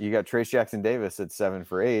 you got Trace Jackson Davis at 7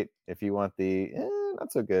 for 8. If you want the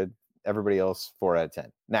not so good, everybody else 4 out of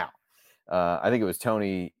 10. Now, I think it was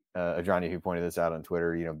Tony Adrani who pointed this out on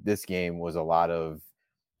Twitter. This game was a lot of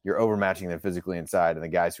you're overmatching them physically inside, and the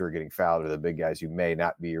guys who are getting fouled are the big guys who may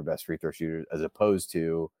not be your best free throw shooters, as opposed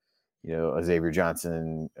to a Xavier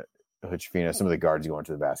Johnson, Hood-Schifino, some of the guards going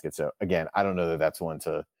to the basket. So again, I don't know that that's one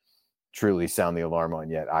to truly sound the alarm on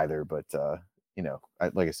yet either. But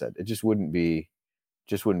like I said, it just wouldn't be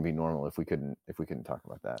normal if we couldn't talk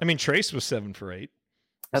about that. I mean, Trace was 7 for 8.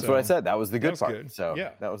 That's what I said. That was the good part. Good. So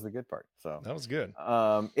yeah, that was the good part. So that was good.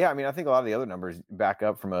 I mean, I think a lot of the other numbers back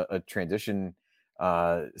up from a transition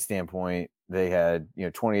standpoint. They had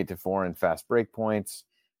 28-4 in fast break points,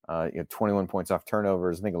 21 points off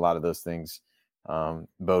turnovers. I think a lot of those things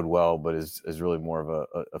bode well, but is really more of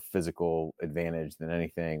a physical advantage than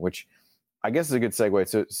anything, which I guess is a good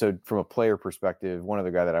segue. So from a player perspective, one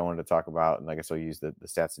other guy that I wanted to talk about, and I guess I'll use the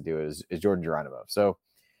stats to do it, is Jordan Geronimo. So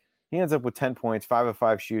he ends up with 10 points, 5 of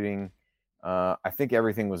 5 shooting. I think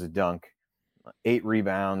everything was a dunk, 8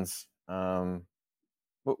 rebounds.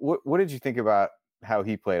 What did you think about how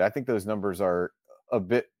he played? I think those numbers are a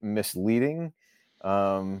bit misleading,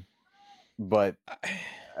 but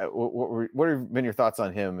what have been your thoughts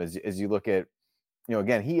on him as you look at,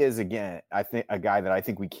 again, he is, I think a guy that I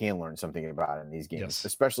think we can learn something about in these games, yes,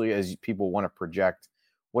 especially as people want to project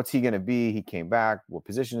what's he going to be. He came back. What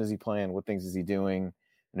position is he playing? What things is he doing?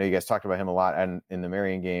 I know you guys talked about him a lot, and in the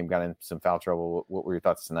Marion game, got in some foul trouble. What were your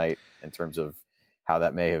thoughts tonight in terms of how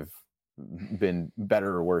that may have been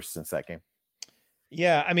better or worse since that game?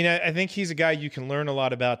 Yeah, I mean, I think he's a guy you can learn a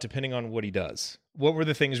lot about depending on what he does. What were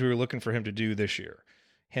the things we were looking for him to do this year?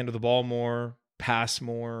 Handle the ball more, pass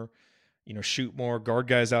more, shoot more, guard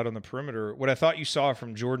guys out on the perimeter. What I thought you saw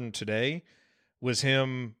from Jordan today was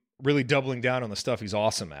him really doubling down on the stuff he's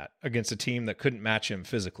awesome at against a team that couldn't match him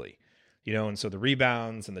physically. And so the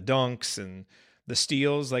rebounds and the dunks and the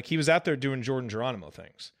steals, like he was out there doing Jordan Geronimo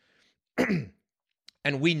things.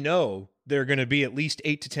 And we know there are going to be at least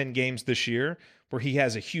 8 to 10 games this year where he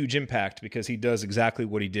has a huge impact because he does exactly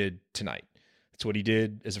what he did tonight. That's what he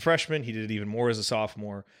did as a freshman. He did it even more as a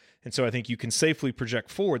sophomore. And so I think you can safely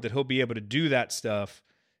project forward that he'll be able to do that stuff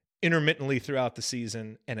intermittently throughout the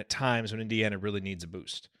season and at times when Indiana really needs a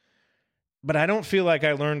boost. But I don't feel like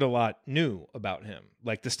I learned a lot new about him.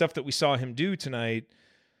 Like the stuff that we saw him do tonight,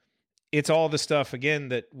 it's all the stuff, again,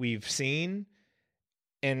 that we've seen.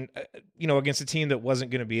 and, against a team that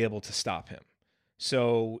wasn't going to be able to stop him.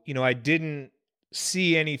 So, I didn't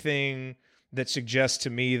see anything that suggests to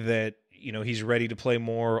me that, he's ready to play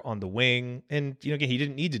more on the wing. And, again, he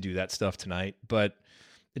didn't need to do that stuff tonight, but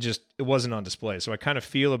it wasn't on display. So I kind of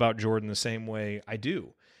feel about Jordan the same way I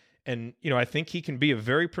do. And, I think he can be a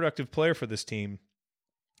very productive player for this team.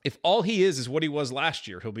 If all he is what he was last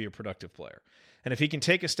year, he'll be a productive player. And if he can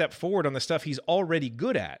take a step forward on the stuff he's already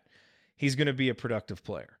good at, he's going to be a productive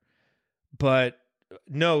player. But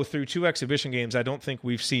no, through 2 exhibition games, I don't think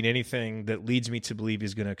we've seen anything that leads me to believe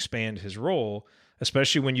he's going to expand his role,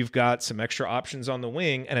 especially when you've got some extra options on the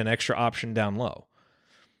wing and an extra option down low.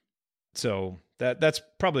 So that's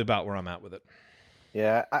probably about where I'm at with it.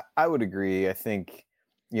 Yeah, I would agree. I think,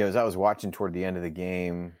 as I was watching toward the end of the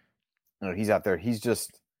game, he's out there. He's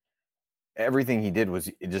just, everything he did was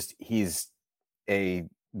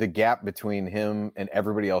the gap between him and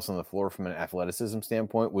everybody else on the floor from an athleticism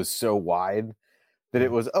standpoint was so wide that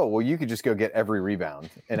it was, you could just go get every rebound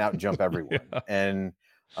and out jump everyone. Yeah. And,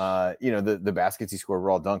 the baskets he scored were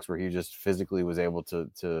all dunks where he just physically was able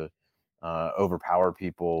to overpower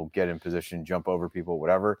people, get in position, jump over people,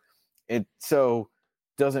 whatever. It so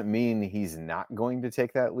doesn't mean he's not going to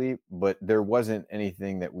take that leap, but there wasn't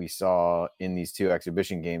anything that we saw in these 2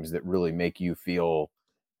 exhibition games that really make you feel,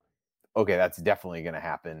 okay, that's definitely going to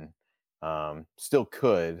happen. Still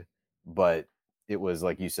could, but it was,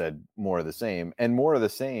 like you said, more of the same. And more of the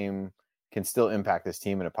same can still impact this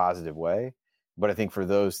team in a positive way. But I think for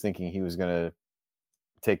those thinking he was going to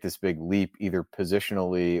take this big leap, either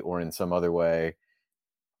positionally or in some other way,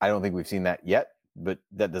 I don't think we've seen that yet, but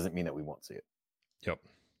that doesn't mean that we won't see it. Yep.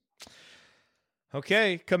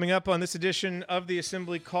 Okay, coming up on this edition of the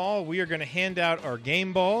Assembly Call, we are going to hand out our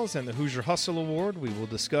game balls and the Hoosier Hustle Award. We will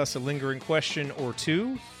discuss a lingering question or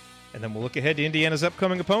two, and then we'll look ahead to Indiana's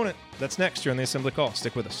upcoming opponent. That's next here on the Assembly Call.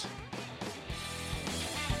 Stick with us.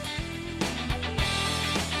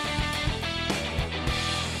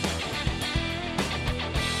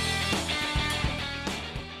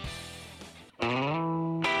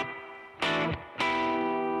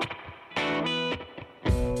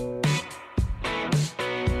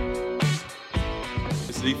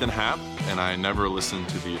 Ethan Happ, and I never listen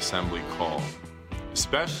to the Assembly Call,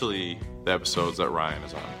 especially the episodes that Ryan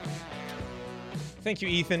is on. Thank you,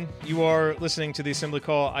 Ethan. You are listening to the Assembly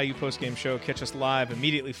Call IU Postgame Show. Catch us live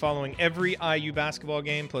immediately following every IU basketball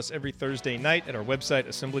game, plus every Thursday night at our website,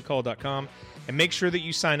 assemblycall.com. And make sure that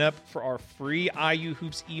you sign up for our free IU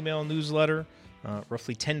Hoops email newsletter.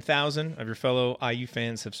 Roughly 10,000 of your fellow IU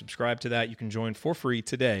fans have subscribed to that. You can join for free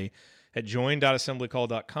today at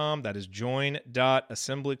join.assemblycall.com. That is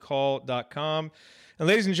join.assemblycall.com. And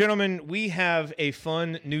ladies and gentlemen, we have a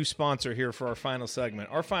fun new sponsor here for our final segment.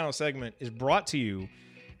 Our final segment is brought to you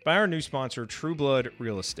by our new sponsor, Trueblood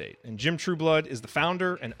Real Estate. And Jim Trueblood is the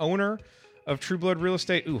founder and owner of Trueblood Real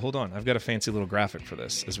Estate. Ooh, hold on. I've got a fancy little graphic for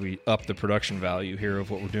this as we up the production value here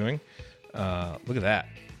of what we're doing. Look at that.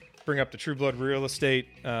 Bring up the Trueblood Real Estate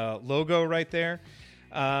logo right there.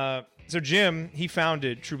 So Jim, he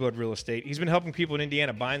founded Trueblood Real Estate. He's been helping people in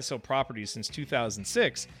Indiana buy and sell properties since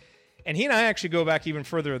 2006. And he and I actually go back even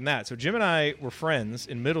further than that. So Jim and I were friends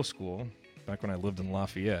in middle school, back when I lived in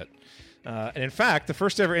Lafayette. And in fact, the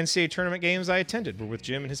first ever NCAA tournament games I attended were with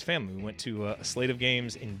Jim and his family. We went to a slate of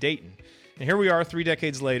games in Dayton. And here we are 3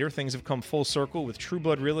 decades later. Things have come full circle with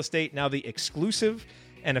Trueblood Real Estate, now the exclusive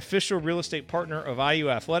and official real estate partner of IU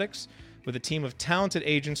Athletics, with a team of talented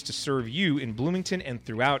agents to serve you in Bloomington and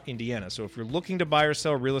throughout Indiana. So if you're looking to buy or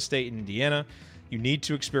sell real estate in Indiana, you need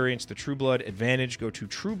to experience the Trueblood advantage. Go to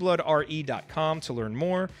truebloodre.com to learn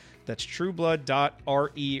more. That's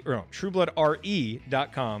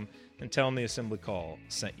truebloodre.com, and tell them the Assembly Call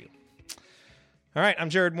sent you. All right,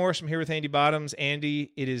 I'm Jared Morris. I'm here with Andy Bottoms.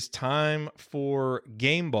 Andy, it is time for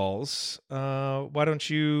game balls. Why don't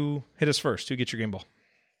you hit us first? Who gets your game ball?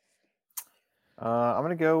 I'm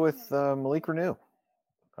going to go with Malik Renew.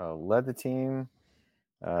 Led the team.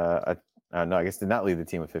 No, I guess did not lead the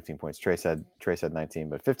team with 15 points. Trace had 19,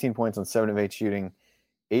 but 15 points on 7 of 8 shooting,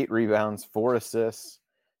 8 rebounds, 4 assists,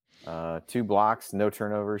 2 blocks, no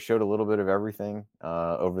turnovers. Showed a little bit of everything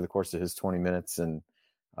over the course of his 20 minutes, and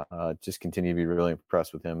just continue to be really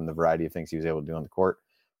impressed with him and the variety of things he was able to do on the court.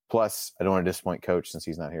 Plus, I don't want to disappoint Coach since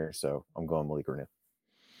he's not here, so I'm going Malik Renew.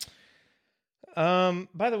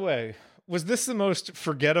 By the way, was this the most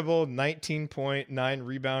forgettable 19.9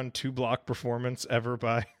 rebound, 2 block performance ever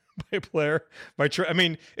by a player? By Trey? I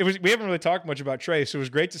mean, it was. We haven't really talked much about Trey, so it was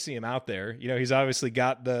great to see him out there. You know, he's obviously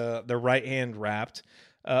got the right hand wrapped.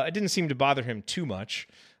 It didn't seem to bother him too much,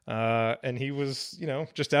 and he was,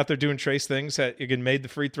 just out there doing Trey's things. Again, made the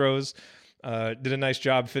free throws. Did a nice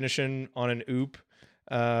job finishing on an oop.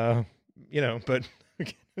 But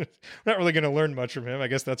we're not really going to learn much from him. I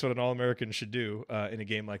guess that's what an All-American should do in a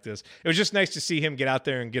game like this. It was just nice to see him get out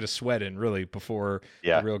there and get a sweat in, really, before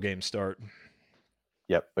the real game start.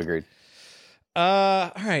 Yep, agreed.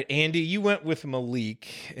 All right, Andy, you went with Malik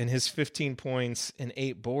and his 15 points and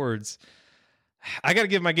 8 boards. I got to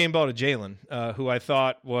give my game ball to Jalen, who I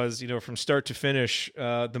thought was, from start to finish,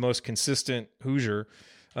 the most consistent Hoosier.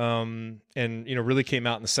 And really came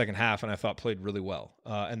out in the second half, and I thought played really well.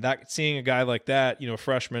 And that seeing a guy like that,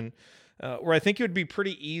 freshman, where I think it would be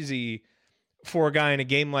pretty easy for a guy in a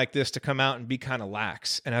game like this to come out and be kind of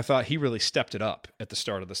lax. And I thought he really stepped it up at the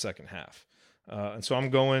start of the second half. And so I'm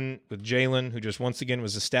going with Jalen, who just once again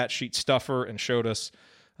was a stat sheet stuffer and showed us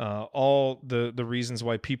all the reasons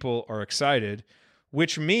why people are excited,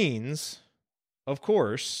 which means, of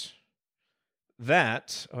course,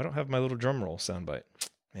 that I don't have my little drum roll soundbite.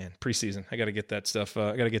 Man, preseason. I got to get that stuff.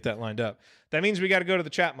 I got to get that lined up. That means we got to go to the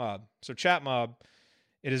chat mob. So chat mob,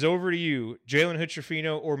 it is over to you. Jalen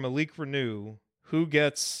Hood-Schifino or Malik Renew. Who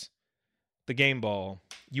gets the game ball?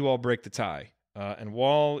 You all break the tie. And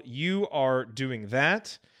while you are doing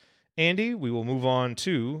that, Andy, we will move on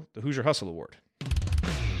to the Hoosier Hustle Award.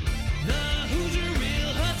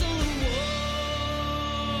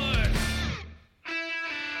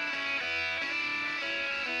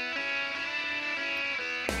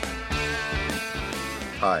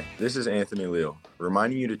 Hi, this is Anthony Leal,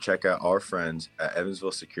 reminding you to check out our friends at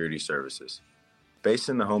Evansville Security Services. Based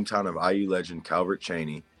in the hometown of IU legend Calvert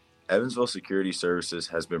Chaney, Evansville Security Services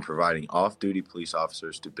has been providing off-duty police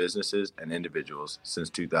officers to businesses and individuals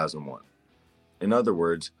since 2001. In other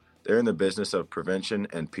words, they're in the business of prevention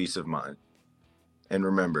and peace of mind. And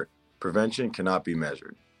remember, prevention cannot be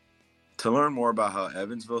measured. To learn more about how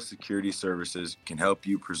Evansville Security Services can help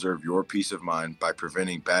you preserve your peace of mind by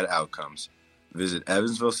preventing bad outcomes, visit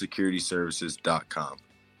EvansvilleSecurityServices.com.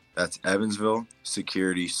 That's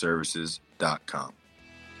EvansvilleSecurityServices.com.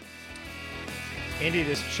 Andy,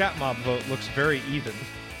 this chat mob vote looks very even.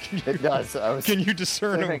 It does. Can you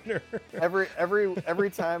discern a winner? Every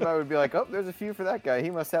time I would be like, oh, there's a few for that guy.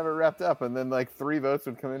 He must have it wrapped up. And then like 3 votes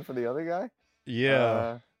would come in for the other guy.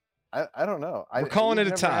 Yeah. I don't know. We're calling it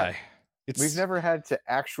a tie. We've never had to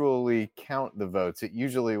actually count the votes. It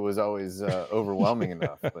usually was always overwhelming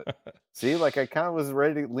enough. But see, like I kind of was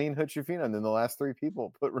ready to lean Hood-Schifino, and then the last 3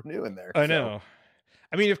 people put Renew in there. I know.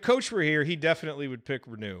 I mean, if Coach were here, he definitely would pick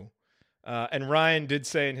Renew. And Ryan did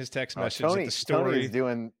say in his text message that the story...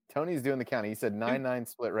 Tony's doing the counting. He said 9-9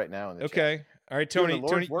 split right now in the okay. chat. All right, Tony,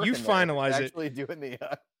 you finalize it. Actually doing the...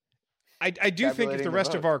 I do think if the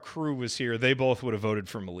rest of our crew was here, they both would have voted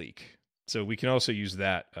for Malik. So we can also use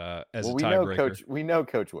that as a tiebreaker. We know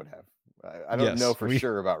Coach would have. I don't know for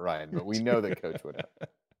sure about Ryan, but we know that Coach would have.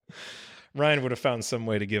 Ryan would have found some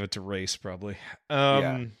way to give it to Race, probably.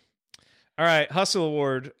 Yeah. All right, Hustle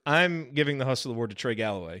Award. I'm giving the Hustle Award to Trey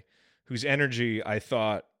Galloway, whose energy I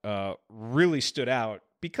thought really stood out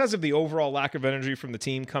because of the overall lack of energy from the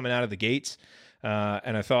team coming out of the gates.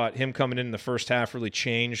 And I thought him coming in the first half really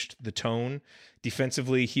changed the tone.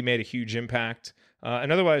 Defensively, he made a huge impact.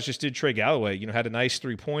 And otherwise, just did Trey Galloway, had a nice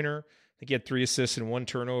 3-pointer. I think he had 3 assists and 1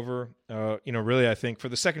 turnover. Really, I think for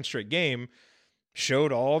the second straight game,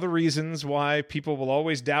 showed all the reasons why people will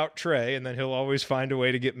always doubt Trey, and then he'll always find a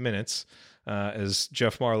way to get minutes. As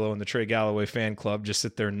Jeff Marlowe and the Trey Galloway fan club just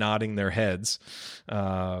sit there nodding their heads.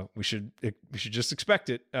 We should just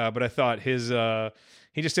expect it. But I thought he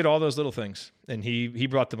just did all those little things, and he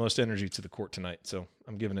brought the most energy to the court tonight. So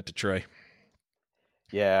I'm giving it to Trey.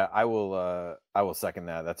 Yeah, I will second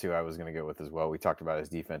that. That's who I was going to go with as well. We talked about his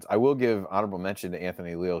defense. I will give honorable mention to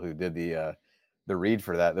Anthony Leal, who did the read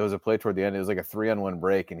for that. There was a play toward the end. It was like a 3-on-1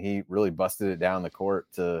 break, and he really busted it down the court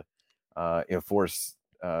to force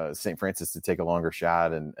St. Francis to take a longer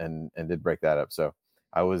shot and did break that up. So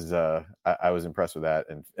I was impressed with that,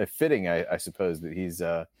 and fitting, I suppose, that he's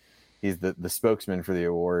the spokesman for the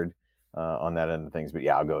award on that end of things. But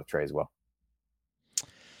yeah, I'll go with Trey as well.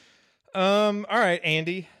 All right,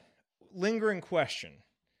 Andy, lingering question.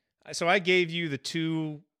 So I gave you the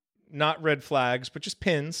 2, not red flags, but just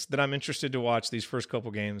pins that I'm interested to watch these first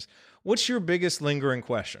couple games. What's your biggest lingering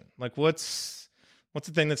question? Like what's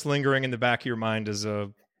the thing that's lingering in the back of your mind as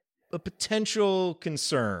a potential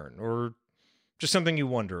concern or just something you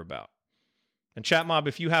wonder about? And chat mob,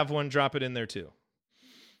 if you have one, drop it in there too.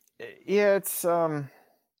 Yeah, it's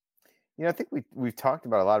I think we've talked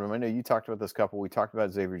about a lot of them. I know you talked about this couple. We talked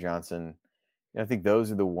about Xavier Johnson. I think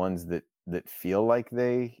those are the ones that feel like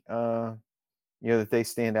they that they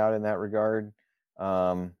stand out in that regard.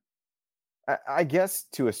 I guess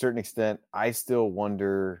to a certain extent, I still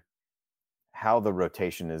wonder how the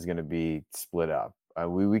rotation is going to be split up.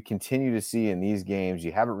 We continue to see in these games,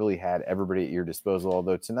 you haven't really had everybody at your disposal,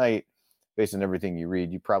 although tonight, based on everything you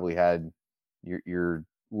read, you probably had your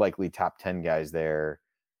likely top 10 guys there.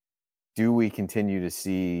 Do we continue to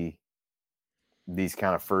see these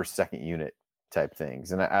kind of first, second unit type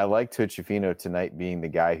things? And I like Tuchifino tonight being the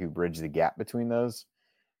guy who bridged the gap between those.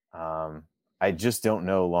 I just don't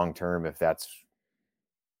know long-term if that's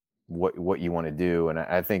what you want to do. And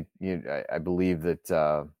I think, I believe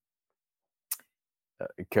that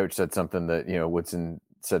coach said something that, Woodson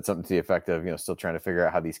said something to the effect of, still trying to figure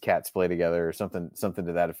out how these cats play together or something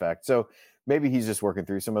to that effect. So maybe he's just working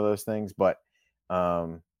through some of those things, but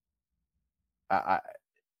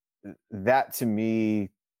that to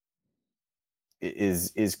me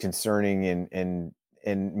is concerning, and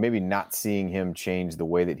maybe not seeing him change the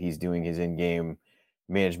way that he's doing his in-game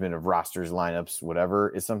management of rosters, lineups, whatever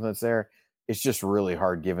is something that's there. It's just really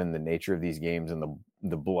hard given the nature of these games and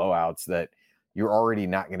the blowouts that you're already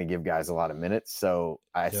not going to give guys a lot of minutes. So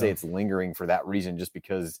I say it's lingering for that reason, just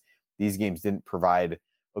because these games didn't provide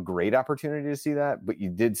a great opportunity to see that, but you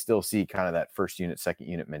did still see kind of that first unit, second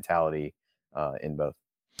unit mentality in both.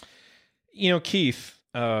 Keith,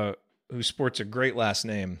 who sports a great last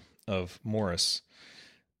name of Morris,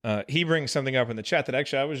 he brings something up in the chat that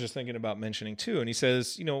actually I was just thinking about mentioning too. And he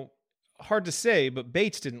says, hard to say, but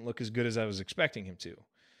Bates didn't look as good as I was expecting him to.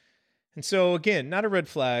 And so again, not a red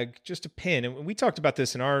flag, just a pin. And we talked about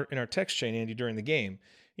this in our text chain, Andy, during the game.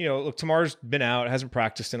 Look, Tamar's been out, hasn't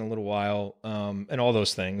practiced in a little while, and all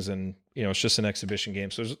those things. And, it's just an exhibition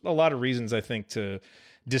game. So there's a lot of reasons, I think, to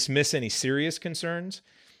dismiss any serious concerns.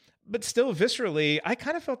 But still, viscerally, I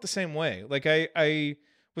kind of felt the same way. Like I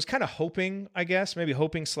was kind of hoping, I guess, maybe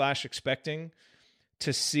hoping/expecting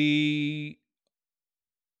to see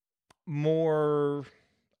more,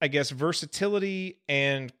 I guess, versatility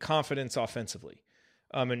and confidence offensively.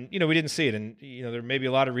 And, we didn't see it. And, there may be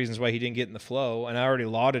a lot of reasons why he didn't get in the flow. And I already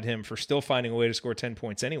lauded him for still finding a way to score 10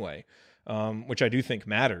 points anyway, which I do think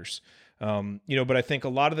matters. But I think a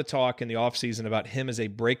lot of the talk in the offseason about him as a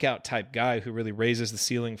breakout type guy who really raises the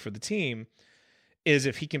ceiling for the team is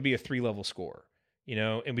if he can be a 3-level scorer,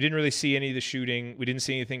 and we didn't really see any of the shooting. We didn't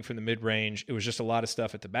see anything from the mid-range. It was just a lot of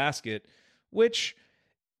stuff at the basket, which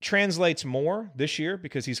translates more this year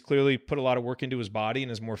because he's clearly put a lot of work into his body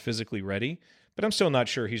and is more physically ready. But I'm still not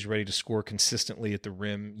sure he's ready to score consistently at the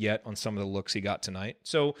rim yet on some of the looks he got tonight.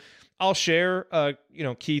 So I'll share,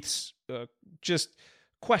 Keith's just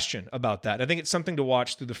question about that. I think it's something to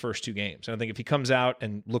watch through the first 2 games. And I think if he comes out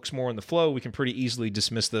and looks more in the flow, we can pretty easily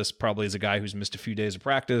dismiss this probably as a guy who's missed a few days of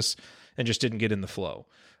practice and just didn't get in the flow.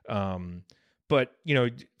 But,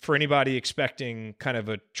 for anybody expecting kind of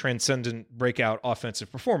a transcendent breakout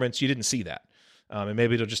offensive performance, you didn't see that. And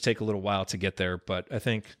maybe it'll just take a little while to get there. But I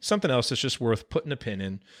think something else that's just worth putting a pin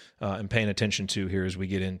in and paying attention to here as we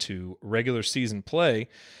get into regular season play,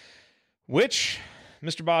 which,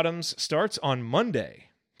 Mr. Bottoms, starts on Monday.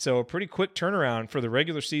 So a pretty quick turnaround for the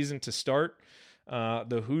regular season to start.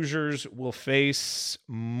 The Hoosiers will face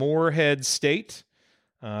Morehead State.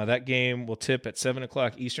 That game will tip at 7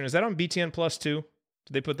 o'clock Eastern. Is that on BTN Plus too?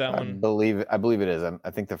 Did they put that one? I believe it is. I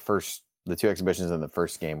think the 2 exhibitions in the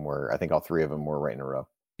first game were, I think all 3 of them were right in a row.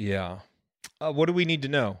 Yeah. What do we need to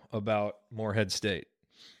know about Morehead State?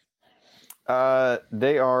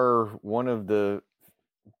 They are one of the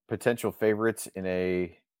potential favorites in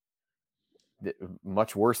a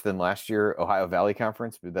much worse than last year Ohio Valley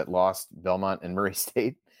Conference that lost Belmont and Murray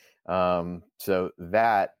State. So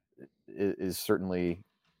that is certainly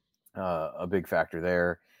a big factor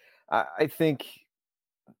there. I think,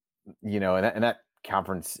 and that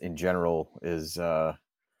conference in general is,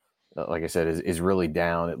 like I said, is really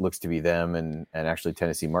down. It looks to be them and actually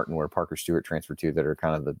Tennessee Martin, where Parker Stewart transferred to, that are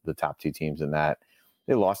kind of the top 2 teams in that.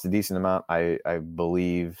 They lost a decent amount, I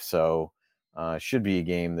believe. So should be a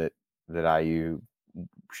game that IU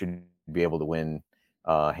should be able to win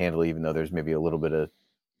handily, even though there's maybe a little bit of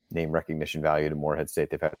name recognition value to Morehead State.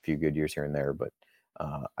 They've had a few good years here and there, but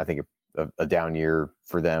I think a down year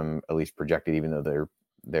for them, at least projected, even though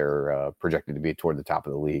they're projected to be toward the top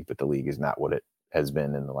of the league, but the league is not what it has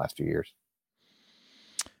been in the last few years.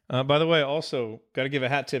 By the way, also got to give a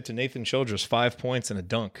hat tip to Nathan Childress, 5 points and a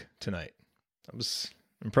dunk tonight. That was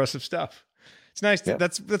impressive stuff. It's nice. Yeah.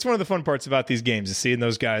 That's one of the fun parts about these games, is seeing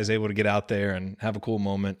those guys able to get out there and have a cool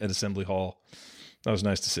moment at Assembly Hall. That was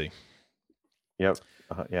nice to see. Yep.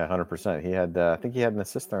 Yeah, 100%. He had, I think he had an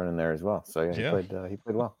assist thrown in there as well. So yeah, he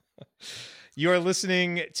played well. You are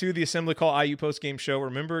listening to the Assembly Call IU postgame show.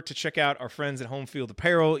 Remember to check out our friends at Home Field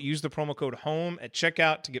Apparel. Use the promo code HOME at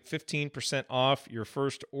checkout to get 15% off your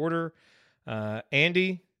first order.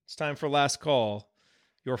 Andy, It's time for last call.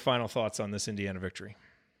 Your final thoughts on this Indiana victory?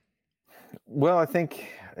 Well, I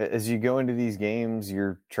think as you go into these games,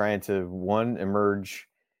 you're trying to, one, emerge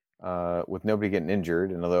with nobody getting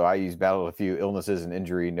injured. And although IU's battled a few illnesses and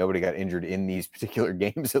injury, nobody got injured in these particular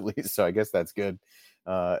games at least. So I guess that's good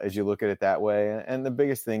as you look at it that way. And the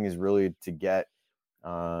biggest thing is really to get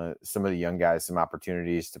some of the young guys some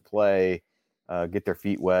opportunities to play, get their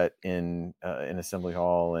feet wet in Assembly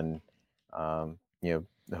Hall, and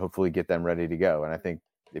hopefully get them ready to go. And I think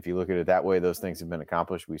if you look at it that way, those things have been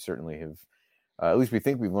accomplished. We certainly have, at least we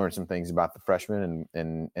think we've learned some things about the freshmen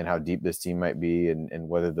and how deep this team might be, and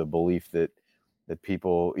whether the belief that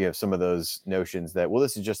people, some of those notions that, well,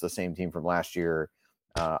 this is just the same team from last year.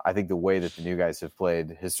 I think the way that the new guys have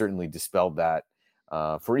played has certainly dispelled that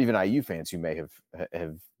for even IU fans who may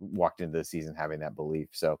have walked into the season having that belief.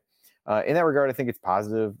 So in that regard, I think it's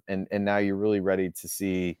positive. And now you're really ready to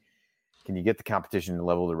see, can you get the competition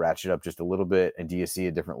level to ratchet up just a little bit? And do you see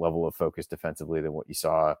a different level of focus defensively than what you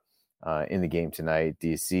saw in the game tonight? Do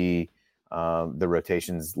you see the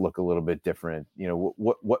rotations look a little bit different?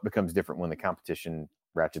 What becomes different when the competition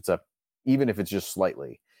ratchets up, even if it's just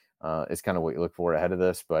slightly? Is kind of what you look for ahead of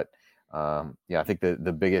this. But I think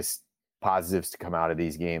the biggest positives to come out of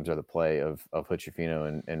these games are the play of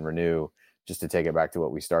Hood-Schifino and Renew. Just to take it back to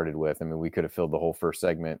what we started with, I mean, we could have filled the whole first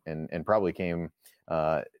segment and probably came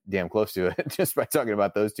damn close to it just by talking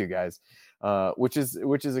about those two guys, which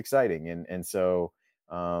is exciting. And so,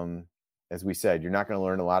 as we said, you're not going to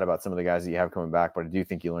learn a lot about some of the guys that you have coming back, but I do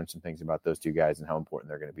think you learned some things about those two guys and how important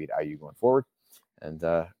they're going to be to IU going forward. And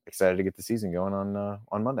excited to get the season going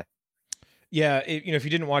on Monday. Yeah, if you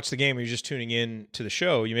didn't watch the game or you're just tuning in to the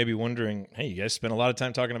show, you may be wondering, hey, you guys spent a lot of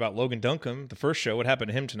time talking about Logan Duncombe, the first show. What happened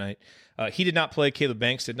to him tonight? He did not play. Caleb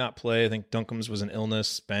Banks did not play. I think Duncombe's was an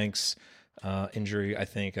illness. Banks injury, I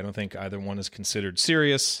think. I don't think either one is considered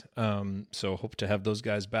serious. So hope to have those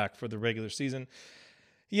guys back for the regular season.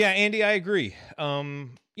 Yeah, Andy, I agree.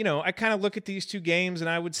 I kind of look at these two games and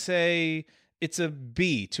I would say it's a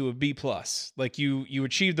B to a B plus. Like you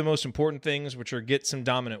achieved the most important things, which are get some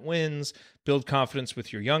dominant wins, build confidence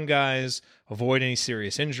with your young guys, avoid any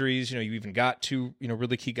serious injuries. You even got two,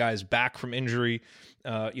 really key guys back from injury,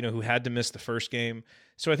 who had to miss the first game.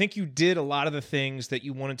 So I think you did a lot of the things that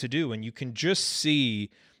you wanted to do, and you can just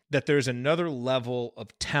see that there's another level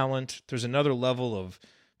of talent. There's another level of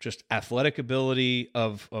just athletic ability,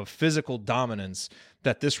 of physical dominance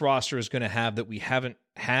that this roster is going to have that we haven't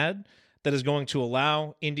had, that is going to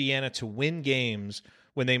allow Indiana to win games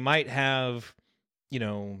when they might have,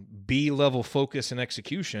 B-level focus and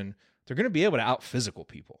execution. They're going to be able to out-physical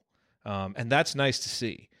people. And that's nice to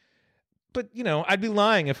see. But, I'd be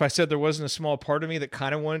lying if I said there wasn't a small part of me that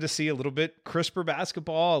kind of wanted to see a little bit crisper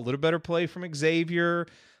basketball, a little better play from Xavier.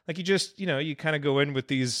 Like you just, you kind of go in with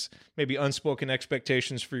these maybe unspoken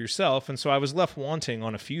expectations for yourself. And so I was left wanting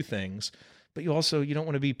on a few things. But you don't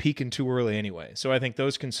want to be peaking too early anyway. So I think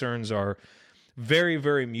those concerns are very,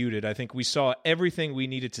 very muted. I think we saw everything we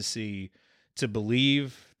needed to see to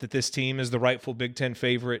believe that this team is the rightful Big Ten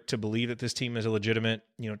favorite, to believe that this team is a legitimate,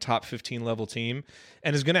 top 15 level team,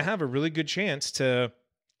 and is going to have a really good chance to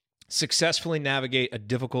successfully navigate a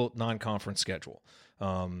difficult non-conference schedule.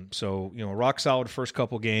 So, rock solid first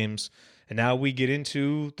couple games. And now we get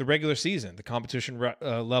into the regular season. The competition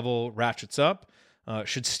level ratchets up.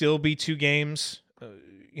 Should still be two games,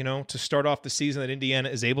 to start off the season that Indiana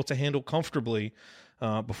is able to handle comfortably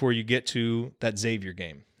before you get to that Xavier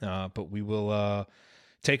game. But we will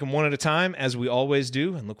take them one at a time, as we always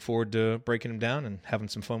do, and look forward to breaking them down and having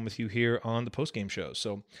some fun with you here on the postgame show.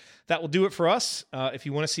 So that will do it for us. If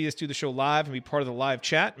you want to see us do the show live and be part of the live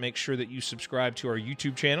chat, make sure that you subscribe to our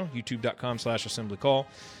YouTube channel, youtube.com/assemblycall.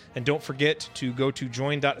 And don't forget to go to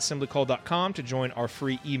join.assemblycall.com to join our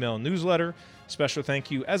free email newsletter. Special thank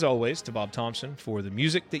you, as always, to Bob Thompson for the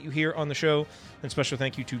music that you hear on the show. And special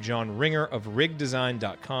thank you to John Ringer of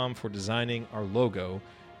rigdesign.com for designing our logo.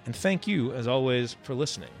 And thank you, as always, for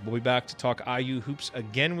listening. We'll be back to talk IU hoops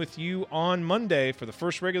again with you on Monday for the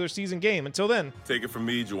first regular season game. Until then, take it from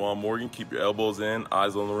me, Juwan Morgan. Keep your elbows in,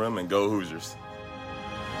 eyes on the rim, and go Hoosiers.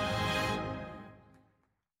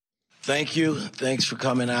 Thank you. Thanks for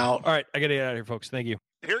coming out. All right, I got to get out of here, folks. Thank you.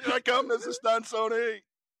 Here I come. This is Stan Sony.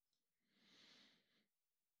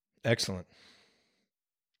 Excellent.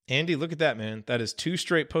 Andy, look at that, man. That is 2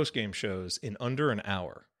 straight postgame shows in under an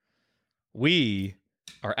hour. We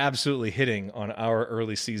are absolutely hitting on our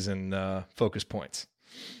early season focus points.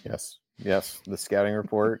 Yes. The scouting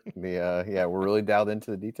report. We're really dialed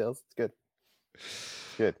into the details. It's good.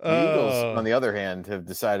 Good. The Eagles, on the other hand, have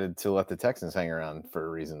decided to let the Texans hang around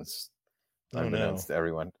for reasons unbeknownst to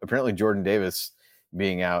everyone. Apparently, Jordan Davis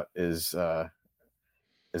being out is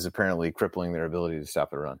apparently crippling their ability to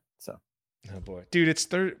stop the run. So, oh boy, dude, it's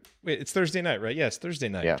Thursday night, right? Yeah, it's Thursday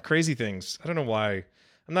night. Yeah. Crazy things. I don't know why.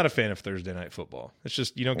 I'm not a fan of Thursday night football. It's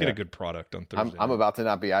just you don't get a good product on Thursday. I'm about to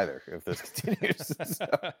not be either if this continues.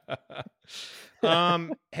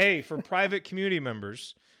 Hey, for private community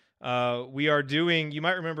members, we are doing. You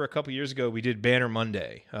might remember a couple years ago we did Banner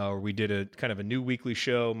Monday, where we did a kind of a new weekly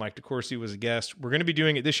show. Mike DeCourcy was a guest. We're going to be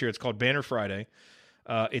doing it this year. It's called Banner Friday.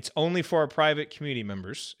 It's only for our private community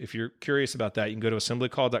members. If you're curious about that, you can go to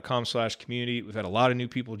assemblycall.com/community. We've had a lot of new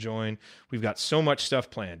people join. We've got so much stuff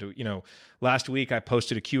planned. You know, last week I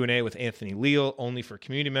posted a Q&A with Anthony Leal, only for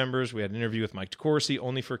community members. We had an interview with Mike DeCourcy,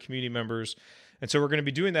 only for community members. And so we're going to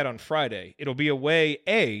be doing that on Friday. It'll be a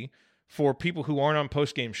way, for people who aren't on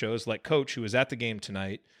post-game shows, like Coach, who was at the game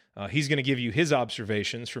tonight. He's going to give you his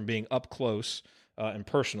observations from being up close and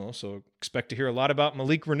personal. So expect to hear a lot about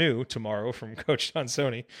Malik Renew tomorrow from Coach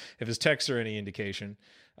Tonsoni, if his texts are any indication.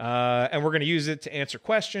 And we're going to use it to answer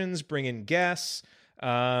questions, bring in guests.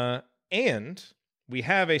 And we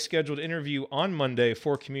have a scheduled interview on Monday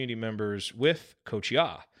for community members with Coach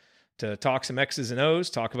Ya to talk some X's and O's,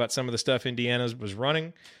 talk about some of the stuff Indiana was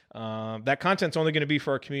running. That content's only going to be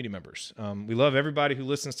for our community members. We love everybody who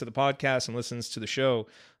listens to the podcast and listens to the show,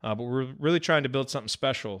 but we're really trying to build something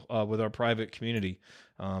special with our private community.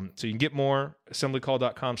 So you can get more,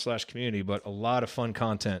 assemblycall.com/community, but a lot of fun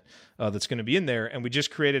content that's going to be in there. And we just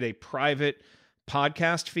created a private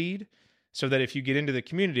podcast feed so that if you get into the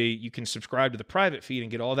community, you can subscribe to the private feed and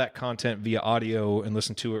get all that content via audio and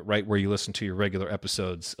listen to it right where you listen to your regular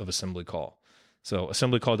episodes of Assembly Call. So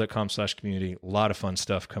assemblycall.com/community, a lot of fun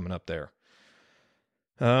stuff coming up there.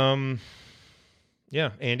 Yeah,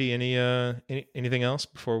 Andy, anything else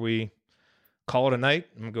before we call it a night?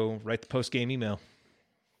 I'm going to go write the post-game email.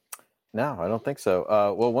 No, I don't think so.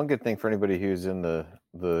 Well, one good thing for anybody who's in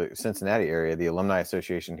the Cincinnati area, the Alumni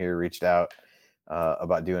Association here reached out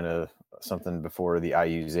about doing something before the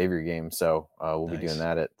IU Xavier game. So we'll be doing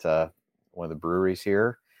that at one of the breweries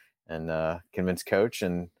here, and convince Coach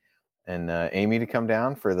and Amy to come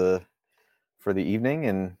down for the evening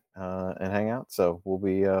and hang out. So we'll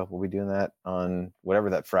be doing that on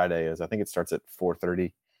whatever that Friday is. I think it starts at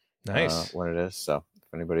 4:30. Nice. When it is. So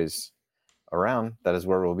if anybody's around, that is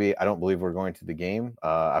where we'll be. I don't believe we're going to the game.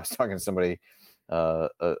 I was talking to somebody,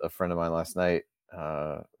 a friend of mine last night.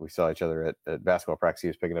 We saw each other at basketball practice. He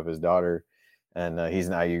was picking up his daughter, and he's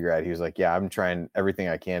an IU grad. He was like, yeah, I'm trying everything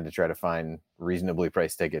I can to try to find reasonably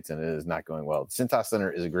priced tickets, and it is not going well. The Cintas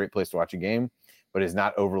Center is a great place to watch a game, but is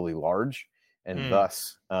not overly large. And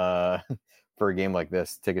thus, for a game like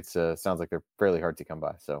this, tickets sounds like they're fairly hard to come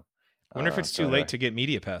by. So I wonder if it's too late to get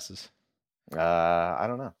media passes. I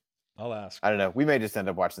don't know. I'll ask. I don't know. We may just end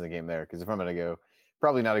up watching the game there, because if I'm going to go,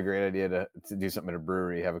 probably not a great idea to do something at a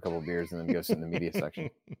brewery, have a couple of beers, and then go sit in the media section.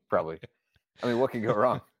 Probably. I mean, what could go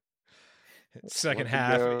wrong? Second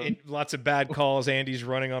half, lots of bad calls. Andy's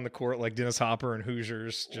running on the court like Dennis Hopper and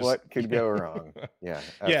Hoosiers. What could go wrong? Yeah,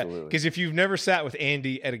 absolutely. Yeah, because if you've never sat with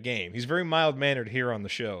Andy at a game, he's very mild-mannered here on the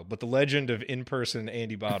show, but the legend of in-person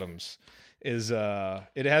Andy Bottoms is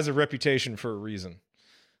it has a reputation for a reason.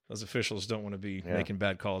 Those officials don't want to be making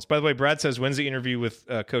bad calls. By the way, Brad says, when's the interview with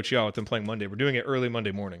Coach Yaw with them playing Monday? We're doing it early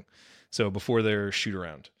Monday morning, so before their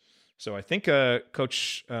shoot-around. So I think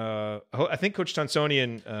Coach Tonsoni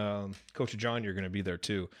and Coach John, you're going to be there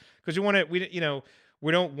too, because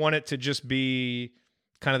we don't want it to just be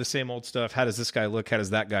kind of the same old stuff. How does this guy look? How does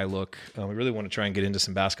that guy look? We really want to try and get into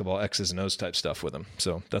some basketball X's and O's type stuff with him.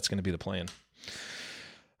 So that's going to be the plan.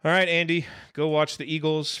 All right, Andy, go watch the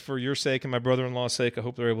Eagles for your sake and my brother-in-law's sake. I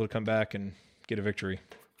hope they're able to come back and get a victory.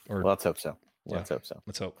 Or let's hope so. Let's hope.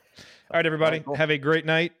 All right, everybody, have a great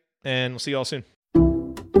night, and we'll see you all soon.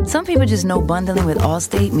 Some people just know bundling with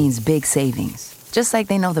Allstate means big savings. Just like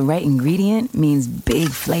they know the right ingredient means big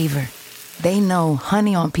flavor. They know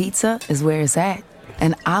honey on pizza is where it's at.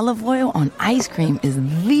 And olive oil on ice cream is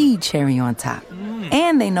the cherry on top.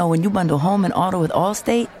 And they know when you bundle home and auto with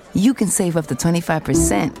Allstate, you can save up to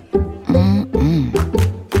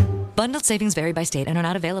 25%. Bundled savings vary by state and are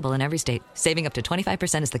not available in every state. Saving up to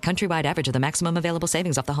 25% is the countrywide average of the maximum available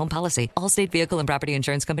savings off the home policy. Allstate Vehicle and Property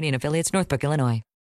Insurance Company and Affiliates, Northbrook, Illinois.